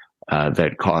cooling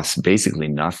that costs basically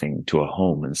nothing to a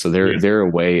home. And so they're a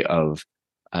way of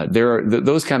there are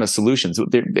those kind of solutions.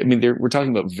 We're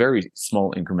talking about very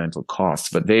small incremental costs,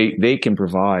 but they can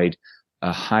provide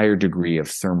a higher degree of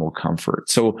thermal comfort.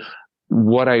 So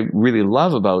what I really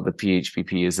love about the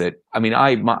PHPP is that,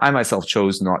 I myself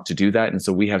chose not to do that. And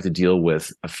so we have to deal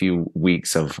with a few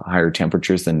weeks of higher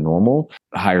temperatures than normal,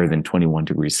 higher than 21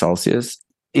 degrees Celsius.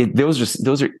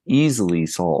 Those are easily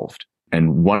solved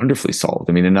and wonderfully solved.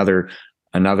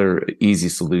 Another easy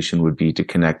solution would be to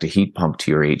connect a heat pump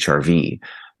to your HRV.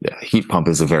 The heat pump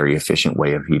is a very efficient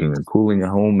way of heating and cooling a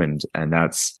home, and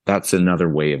that's another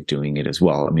way of doing it as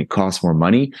well. It costs more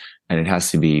money, and it has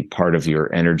to be part of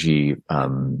your energy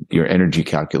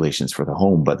calculations for the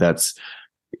home. But that's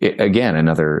again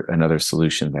another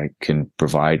solution that can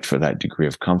provide for that degree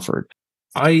of comfort.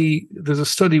 There's a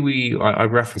study I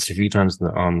referenced a few times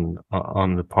on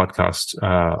the podcast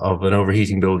of an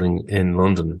overheating building in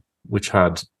London, which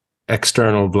had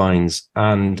external blinds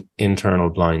and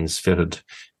internal blinds fitted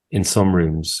in some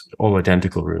rooms, all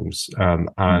identical rooms, and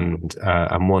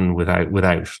one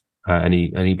without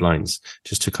any blinds,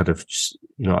 just to kind of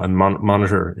and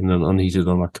monitor in an unheated,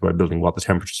 unoccupied building what the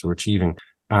temperatures were achieving.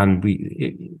 And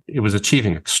it was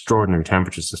achieving extraordinary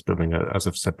temperatures. This building, as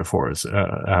I've said before, is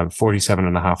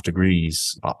 47.5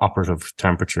 degrees operative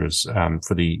temperatures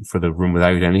for the room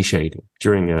without any shading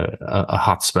during a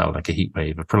hot spell, like a heat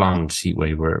wave, a prolonged heat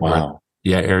wave, where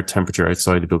air temperature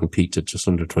outside the building peaked at just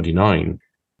under 29.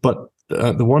 But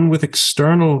the one with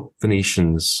external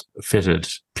Venetians fitted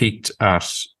peaked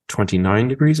at 29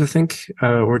 degrees, I think,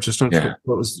 or just under. Yeah.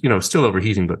 Well, it was still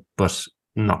overheating, but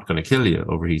not going to kill you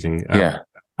overheating.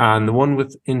 And the one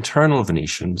with internal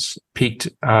Venetians peaked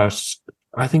at,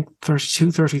 I think,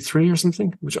 32, 33 or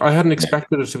something, which I hadn't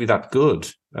expected it to be that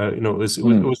good. It was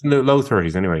in the low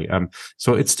 30s anyway.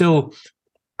 So it's still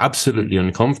absolutely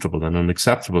uncomfortable and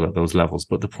unacceptable at those levels.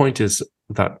 But the point is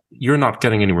that you're not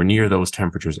getting anywhere near those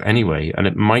temperatures anyway. And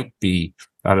it might be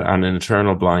that an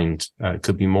internal blind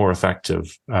could be more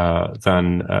effective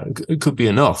than it could be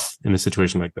enough in a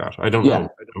situation like that. I don't know.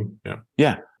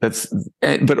 Yeah.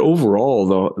 But overall,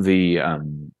 though,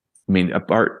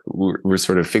 we're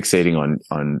sort of fixating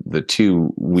on the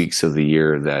 2 weeks of the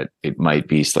year that it might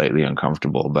be slightly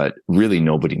uncomfortable, but really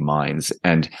nobody minds.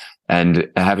 And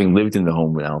having lived in the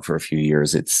home now for a few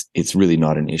years, it's really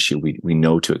not an issue. We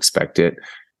know to expect it,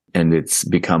 and it's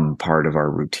become part of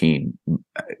our routine.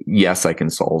 Yes, I can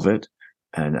solve it,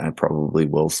 and I probably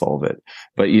will solve it.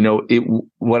 But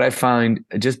what I find,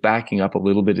 just backing up a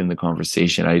little bit in the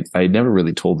conversation, I never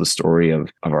really told the story of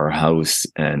our house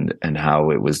and how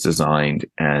it was designed.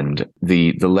 And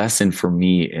the lesson for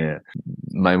me,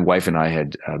 my wife and I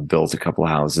had built a couple of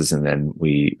houses, and then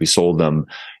we sold them,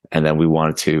 and then we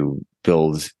wanted to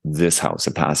build this house,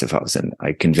 a passive house. And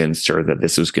I convinced her that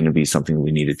this was going to be something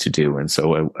we needed to do. And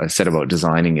so I set about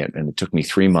designing it, and it took me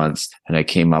 3 months, and I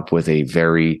came up with a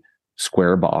very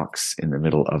square box in the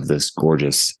middle of this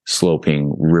gorgeous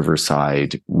sloping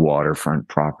riverside waterfront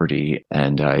property.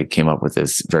 And I came up with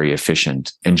this very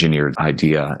efficient engineered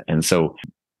idea. And so,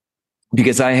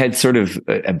 because I had sort of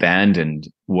abandoned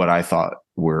what I thought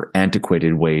were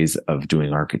antiquated ways of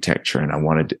doing architecture, and I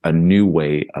wanted a new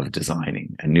way of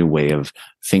designing, a new way of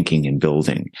thinking and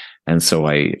building. And so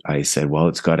I said, well,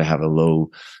 it's got to have a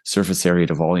low surface area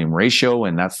to volume ratio,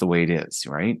 and that's the way it is,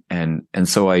 right? And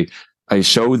so I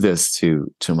showed this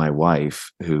to my wife,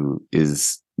 who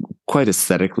is quite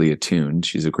aesthetically attuned.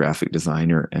 She's a graphic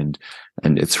designer, and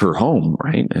it's her home,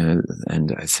 right?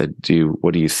 And I said,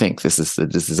 what do you think? This is the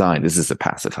design. This is the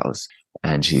passive house.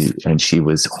 And she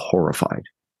was horrified.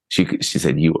 She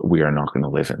said, we are not going to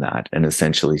live in that. And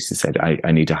essentially she said,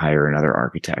 I need to hire another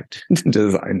architect to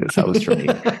design this house for me.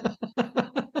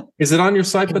 Is it on your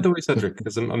site, by the way, Cedric?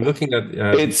 Because I'm looking at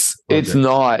it's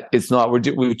not.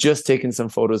 We've just taken some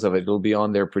photos of it. It'll be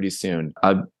on there pretty soon.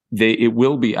 It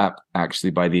will be up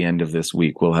actually by the end of this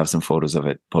week. We'll have some photos of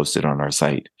it posted on our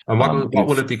site. And what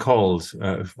will it be called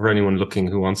for anyone looking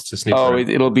who wants to sneak?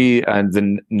 It'll be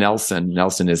the Nelson.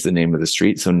 Nelson is the name of the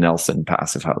street, so Nelson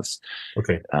Passive House.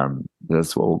 Okay,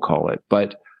 that's what we'll call it.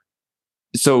 But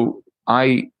so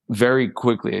I very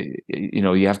quickly,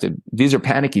 you have to. These are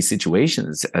panicky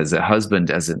situations as a husband,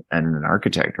 and an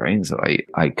architect, right? And so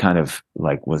I kind of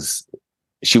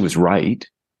she was right.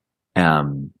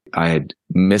 I had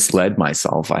misled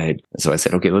myself. So I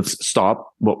said, okay, let's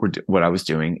stop what I was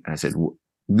doing. And I said,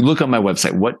 look on my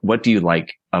website. What do you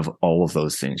like of all of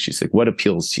those things? She's like, what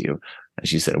appeals to you? And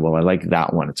she said, well, I like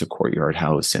that one. It's a courtyard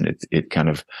house, and it kind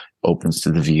of opens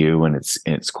to the view, and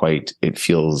it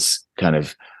feels kind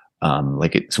of,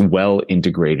 like it's well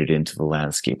integrated into the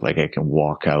landscape. Like I can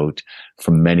walk out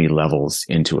from many levels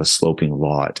into a sloping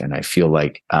lot. And I feel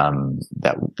like,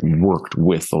 that worked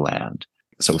with the land.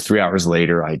 So 3 hours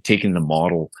later, I'd taken the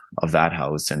model of that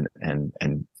house and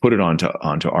put it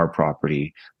onto our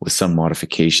property with some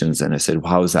modifications. And I said,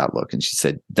 well, how does that look? And she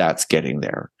said, that's getting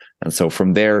there. And so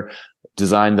from there,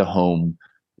 designed the home,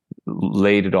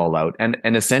 laid it all out. And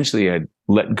essentially I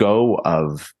let go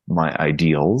of my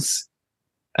ideals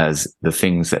as the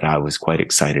things that I was quite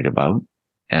excited about,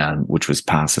 and which was the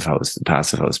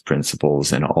passive house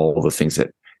principles and all the things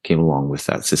that came along with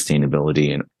that,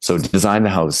 sustainability. And so designed the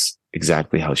house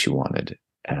exactly how she wanted.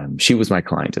 She was my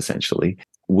client, essentially.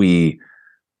 We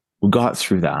got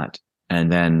through that.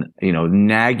 And then,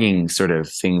 nagging sort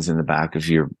of things in the back of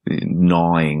your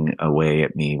gnawing away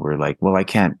at me were like, well,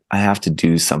 I have to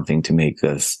do something to make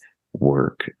this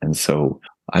work. And so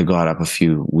I got up a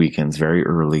few weekends very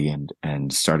early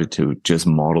and started to just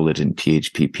model it in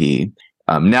PHPP.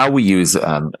 Now we use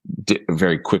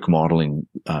very quick modeling,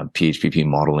 PHPP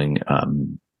modeling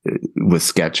with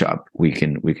SketchUp, we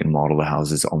can model the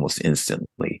houses almost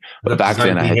instantly. But back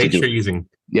then I had to do using.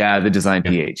 Yeah, the design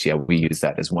PH. Yeah, we use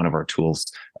that as one of our tools.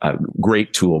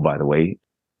 Great tool, by the way.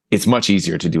 It's much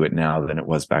easier to do it now than it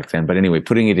was back then. But anyway,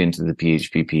 putting it into the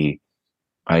PHPP,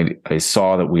 I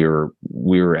saw that we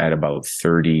were at about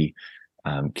 30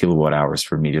 kilowatt hours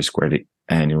per meter squared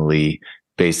annually,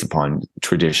 based upon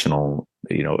traditional,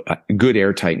 good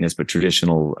air tightness, but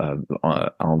traditional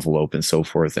envelope and so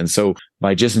forth. And so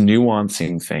by just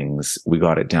nuancing things, we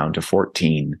got it down to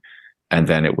 14, and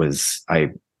then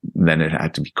then it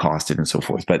had to be costed and so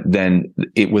forth. But then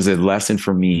it was a lesson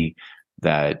for me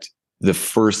that the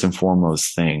first and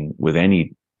foremost thing with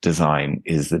any design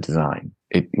is the design.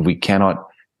 We cannot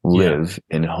live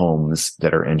in homes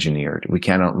that are engineered. We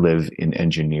cannot live in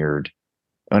engineered.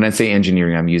 When I say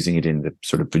engineering, I'm using it in the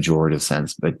sort of pejorative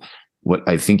sense, but what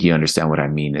I think you understand what I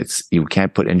mean. You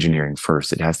can't put engineering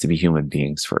first. It has to be human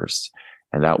beings first.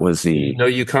 And that was the... No,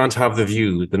 you can't have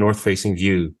the north-facing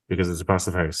view, because it's a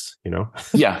passive house,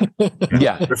 Yeah.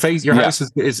 Yeah. Your house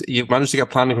is you've managed to get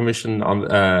planning permission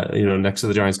on, next to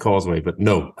the Giant's Causeway, but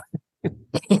no.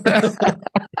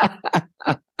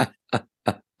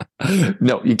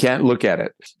 No, you can't look at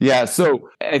it. Yeah. So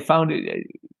I found it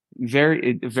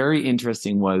very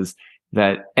interesting was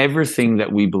that everything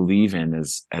that we believe in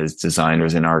as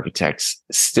designers and architects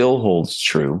still holds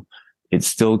true. It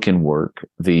still can work.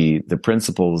 The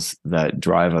principles that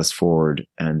drive us forward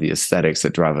and the aesthetics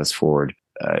that drive us forward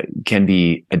can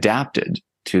be adapted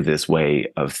to this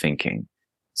way of thinking.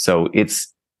 So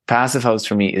passive house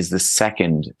for me is the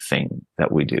second thing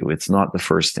that we do. It's not the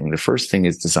first thing. The first thing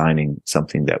is designing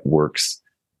something that works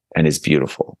and is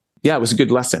beautiful. Yeah, it was a good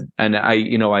lesson. And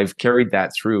I've carried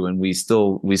that through, and we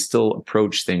still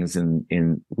approach things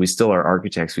we still are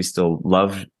architects.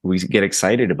 We get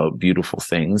excited about beautiful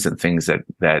things and things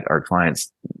that our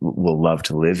clients will love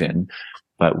to live in.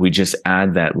 But we just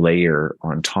add that layer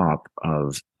on top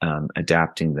of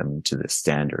adapting them to the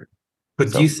standard.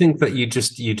 But do you think that you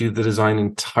do the design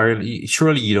entirely?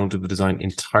 Surely you don't do the design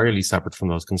entirely separate from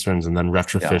those concerns and then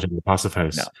retrofit in the passive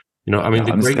house. No.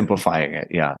 I'm simplifying it.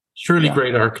 Yeah. Surely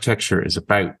great architecture is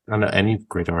about, and any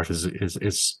great art is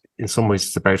in some ways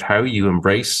it's about how you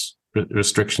embrace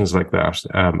restrictions like that,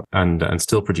 and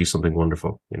still produce something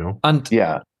wonderful, And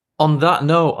on that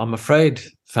note, I'm afraid,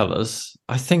 fellas,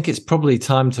 I think it's probably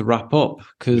time to wrap up,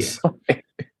 because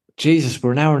Jesus,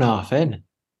 we're an hour and a half in.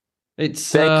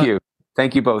 Thank you.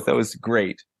 Thank you both. That was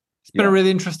great. It's been a really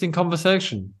interesting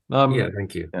conversation.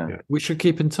 Thank you. Yeah. We should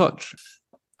keep in touch.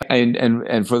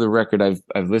 And for the record,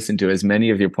 I've listened to as many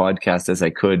of your podcasts as I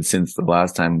could since the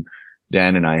last time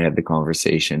Dan and I had the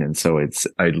conversation. And so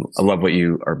I love what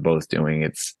you are both doing.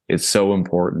 It's so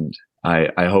important.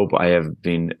 I hope I have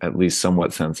been at least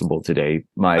somewhat sensible today.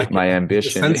 My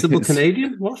ambition. Sensible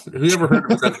Canadian? What? Who ever heard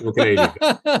of a sensible Canadian?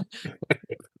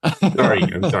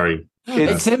 I'm sorry.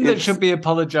 It's him that should be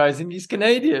apologizing. He's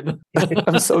Canadian.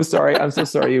 I'm so sorry.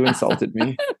 You insulted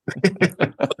me.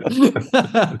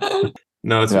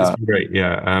 No, it's been great.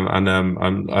 Yeah.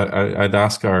 I'd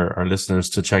ask our listeners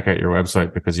to check out your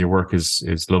website, because your work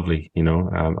is lovely,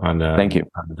 thank you.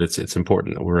 And it's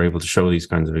important that we're able to show these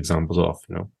kinds of examples off,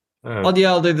 I'll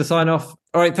do the sign off.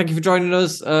 All right. Thank you for joining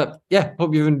us.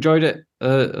 Hope you've enjoyed it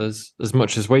as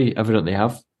much as we evidently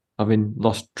have. Having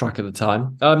lost track of the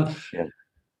time. All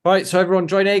right. So everyone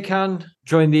join ACAN,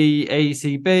 join the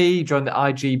AECB, join the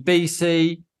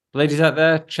IGBC. Ladies out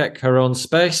there, check her own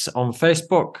space on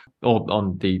Facebook or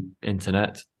on the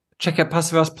internet. Check out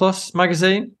Passive House Plus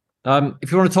magazine.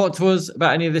 If you want to talk to us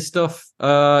about any of this stuff,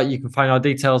 you can find our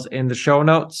details in the show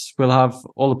notes. We'll have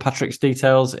all of Patrick's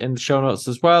details in the show notes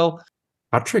as well.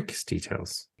 Patrick's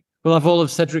details? We'll have all of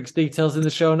Cedric's details in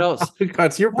the show notes. Oh,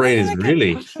 God, your brain is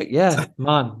really... Patrick? Yeah,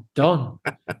 man, done.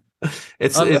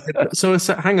 So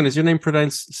hang on, is your name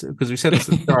pronounced, because we said it's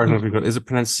the start, is it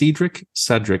pronounced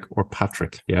Cedric, or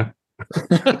Patrick? Yeah.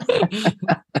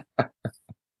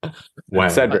 Wow.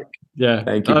 Cedric. Yeah.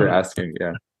 Thank you for asking.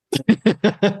 Yeah.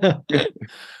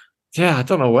 Yeah, I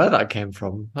don't know where that came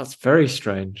from. That's very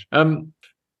strange.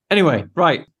 Anyway,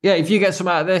 right. Yeah, if you get some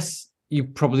out of this, you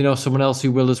probably know someone else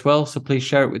who will as well, so please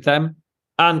share it with them.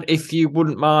 And if you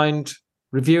wouldn't mind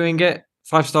reviewing it,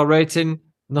 5-star rating,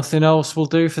 nothing else will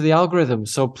do for the algorithm.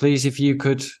 So please, if you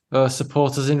could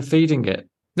support us in feeding it.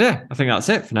 Yeah, I think that's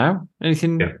it for now.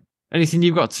 Anything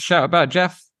you've got to shout about,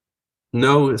 Jeff?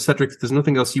 No, Cedric, there's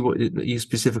nothing else you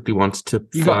specifically want to...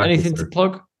 You got anything to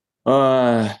plug?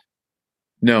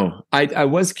 No. I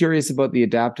was curious about the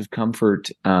adaptive comfort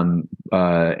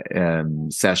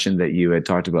session that you had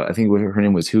talked about. I think her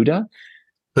name was Huda.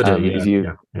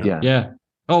 Yeah.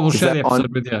 Oh, we'll share the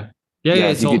episode with you. Yeah,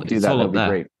 if it's you all, could do it's that, all that'd up be there.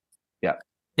 great.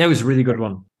 Yeah, it was a really good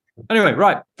one. Anyway,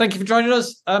 right. Thank you for joining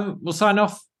us. We'll sign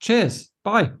off. Cheers.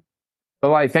 Bye.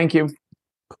 Bye. Thank you.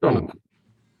 Cool.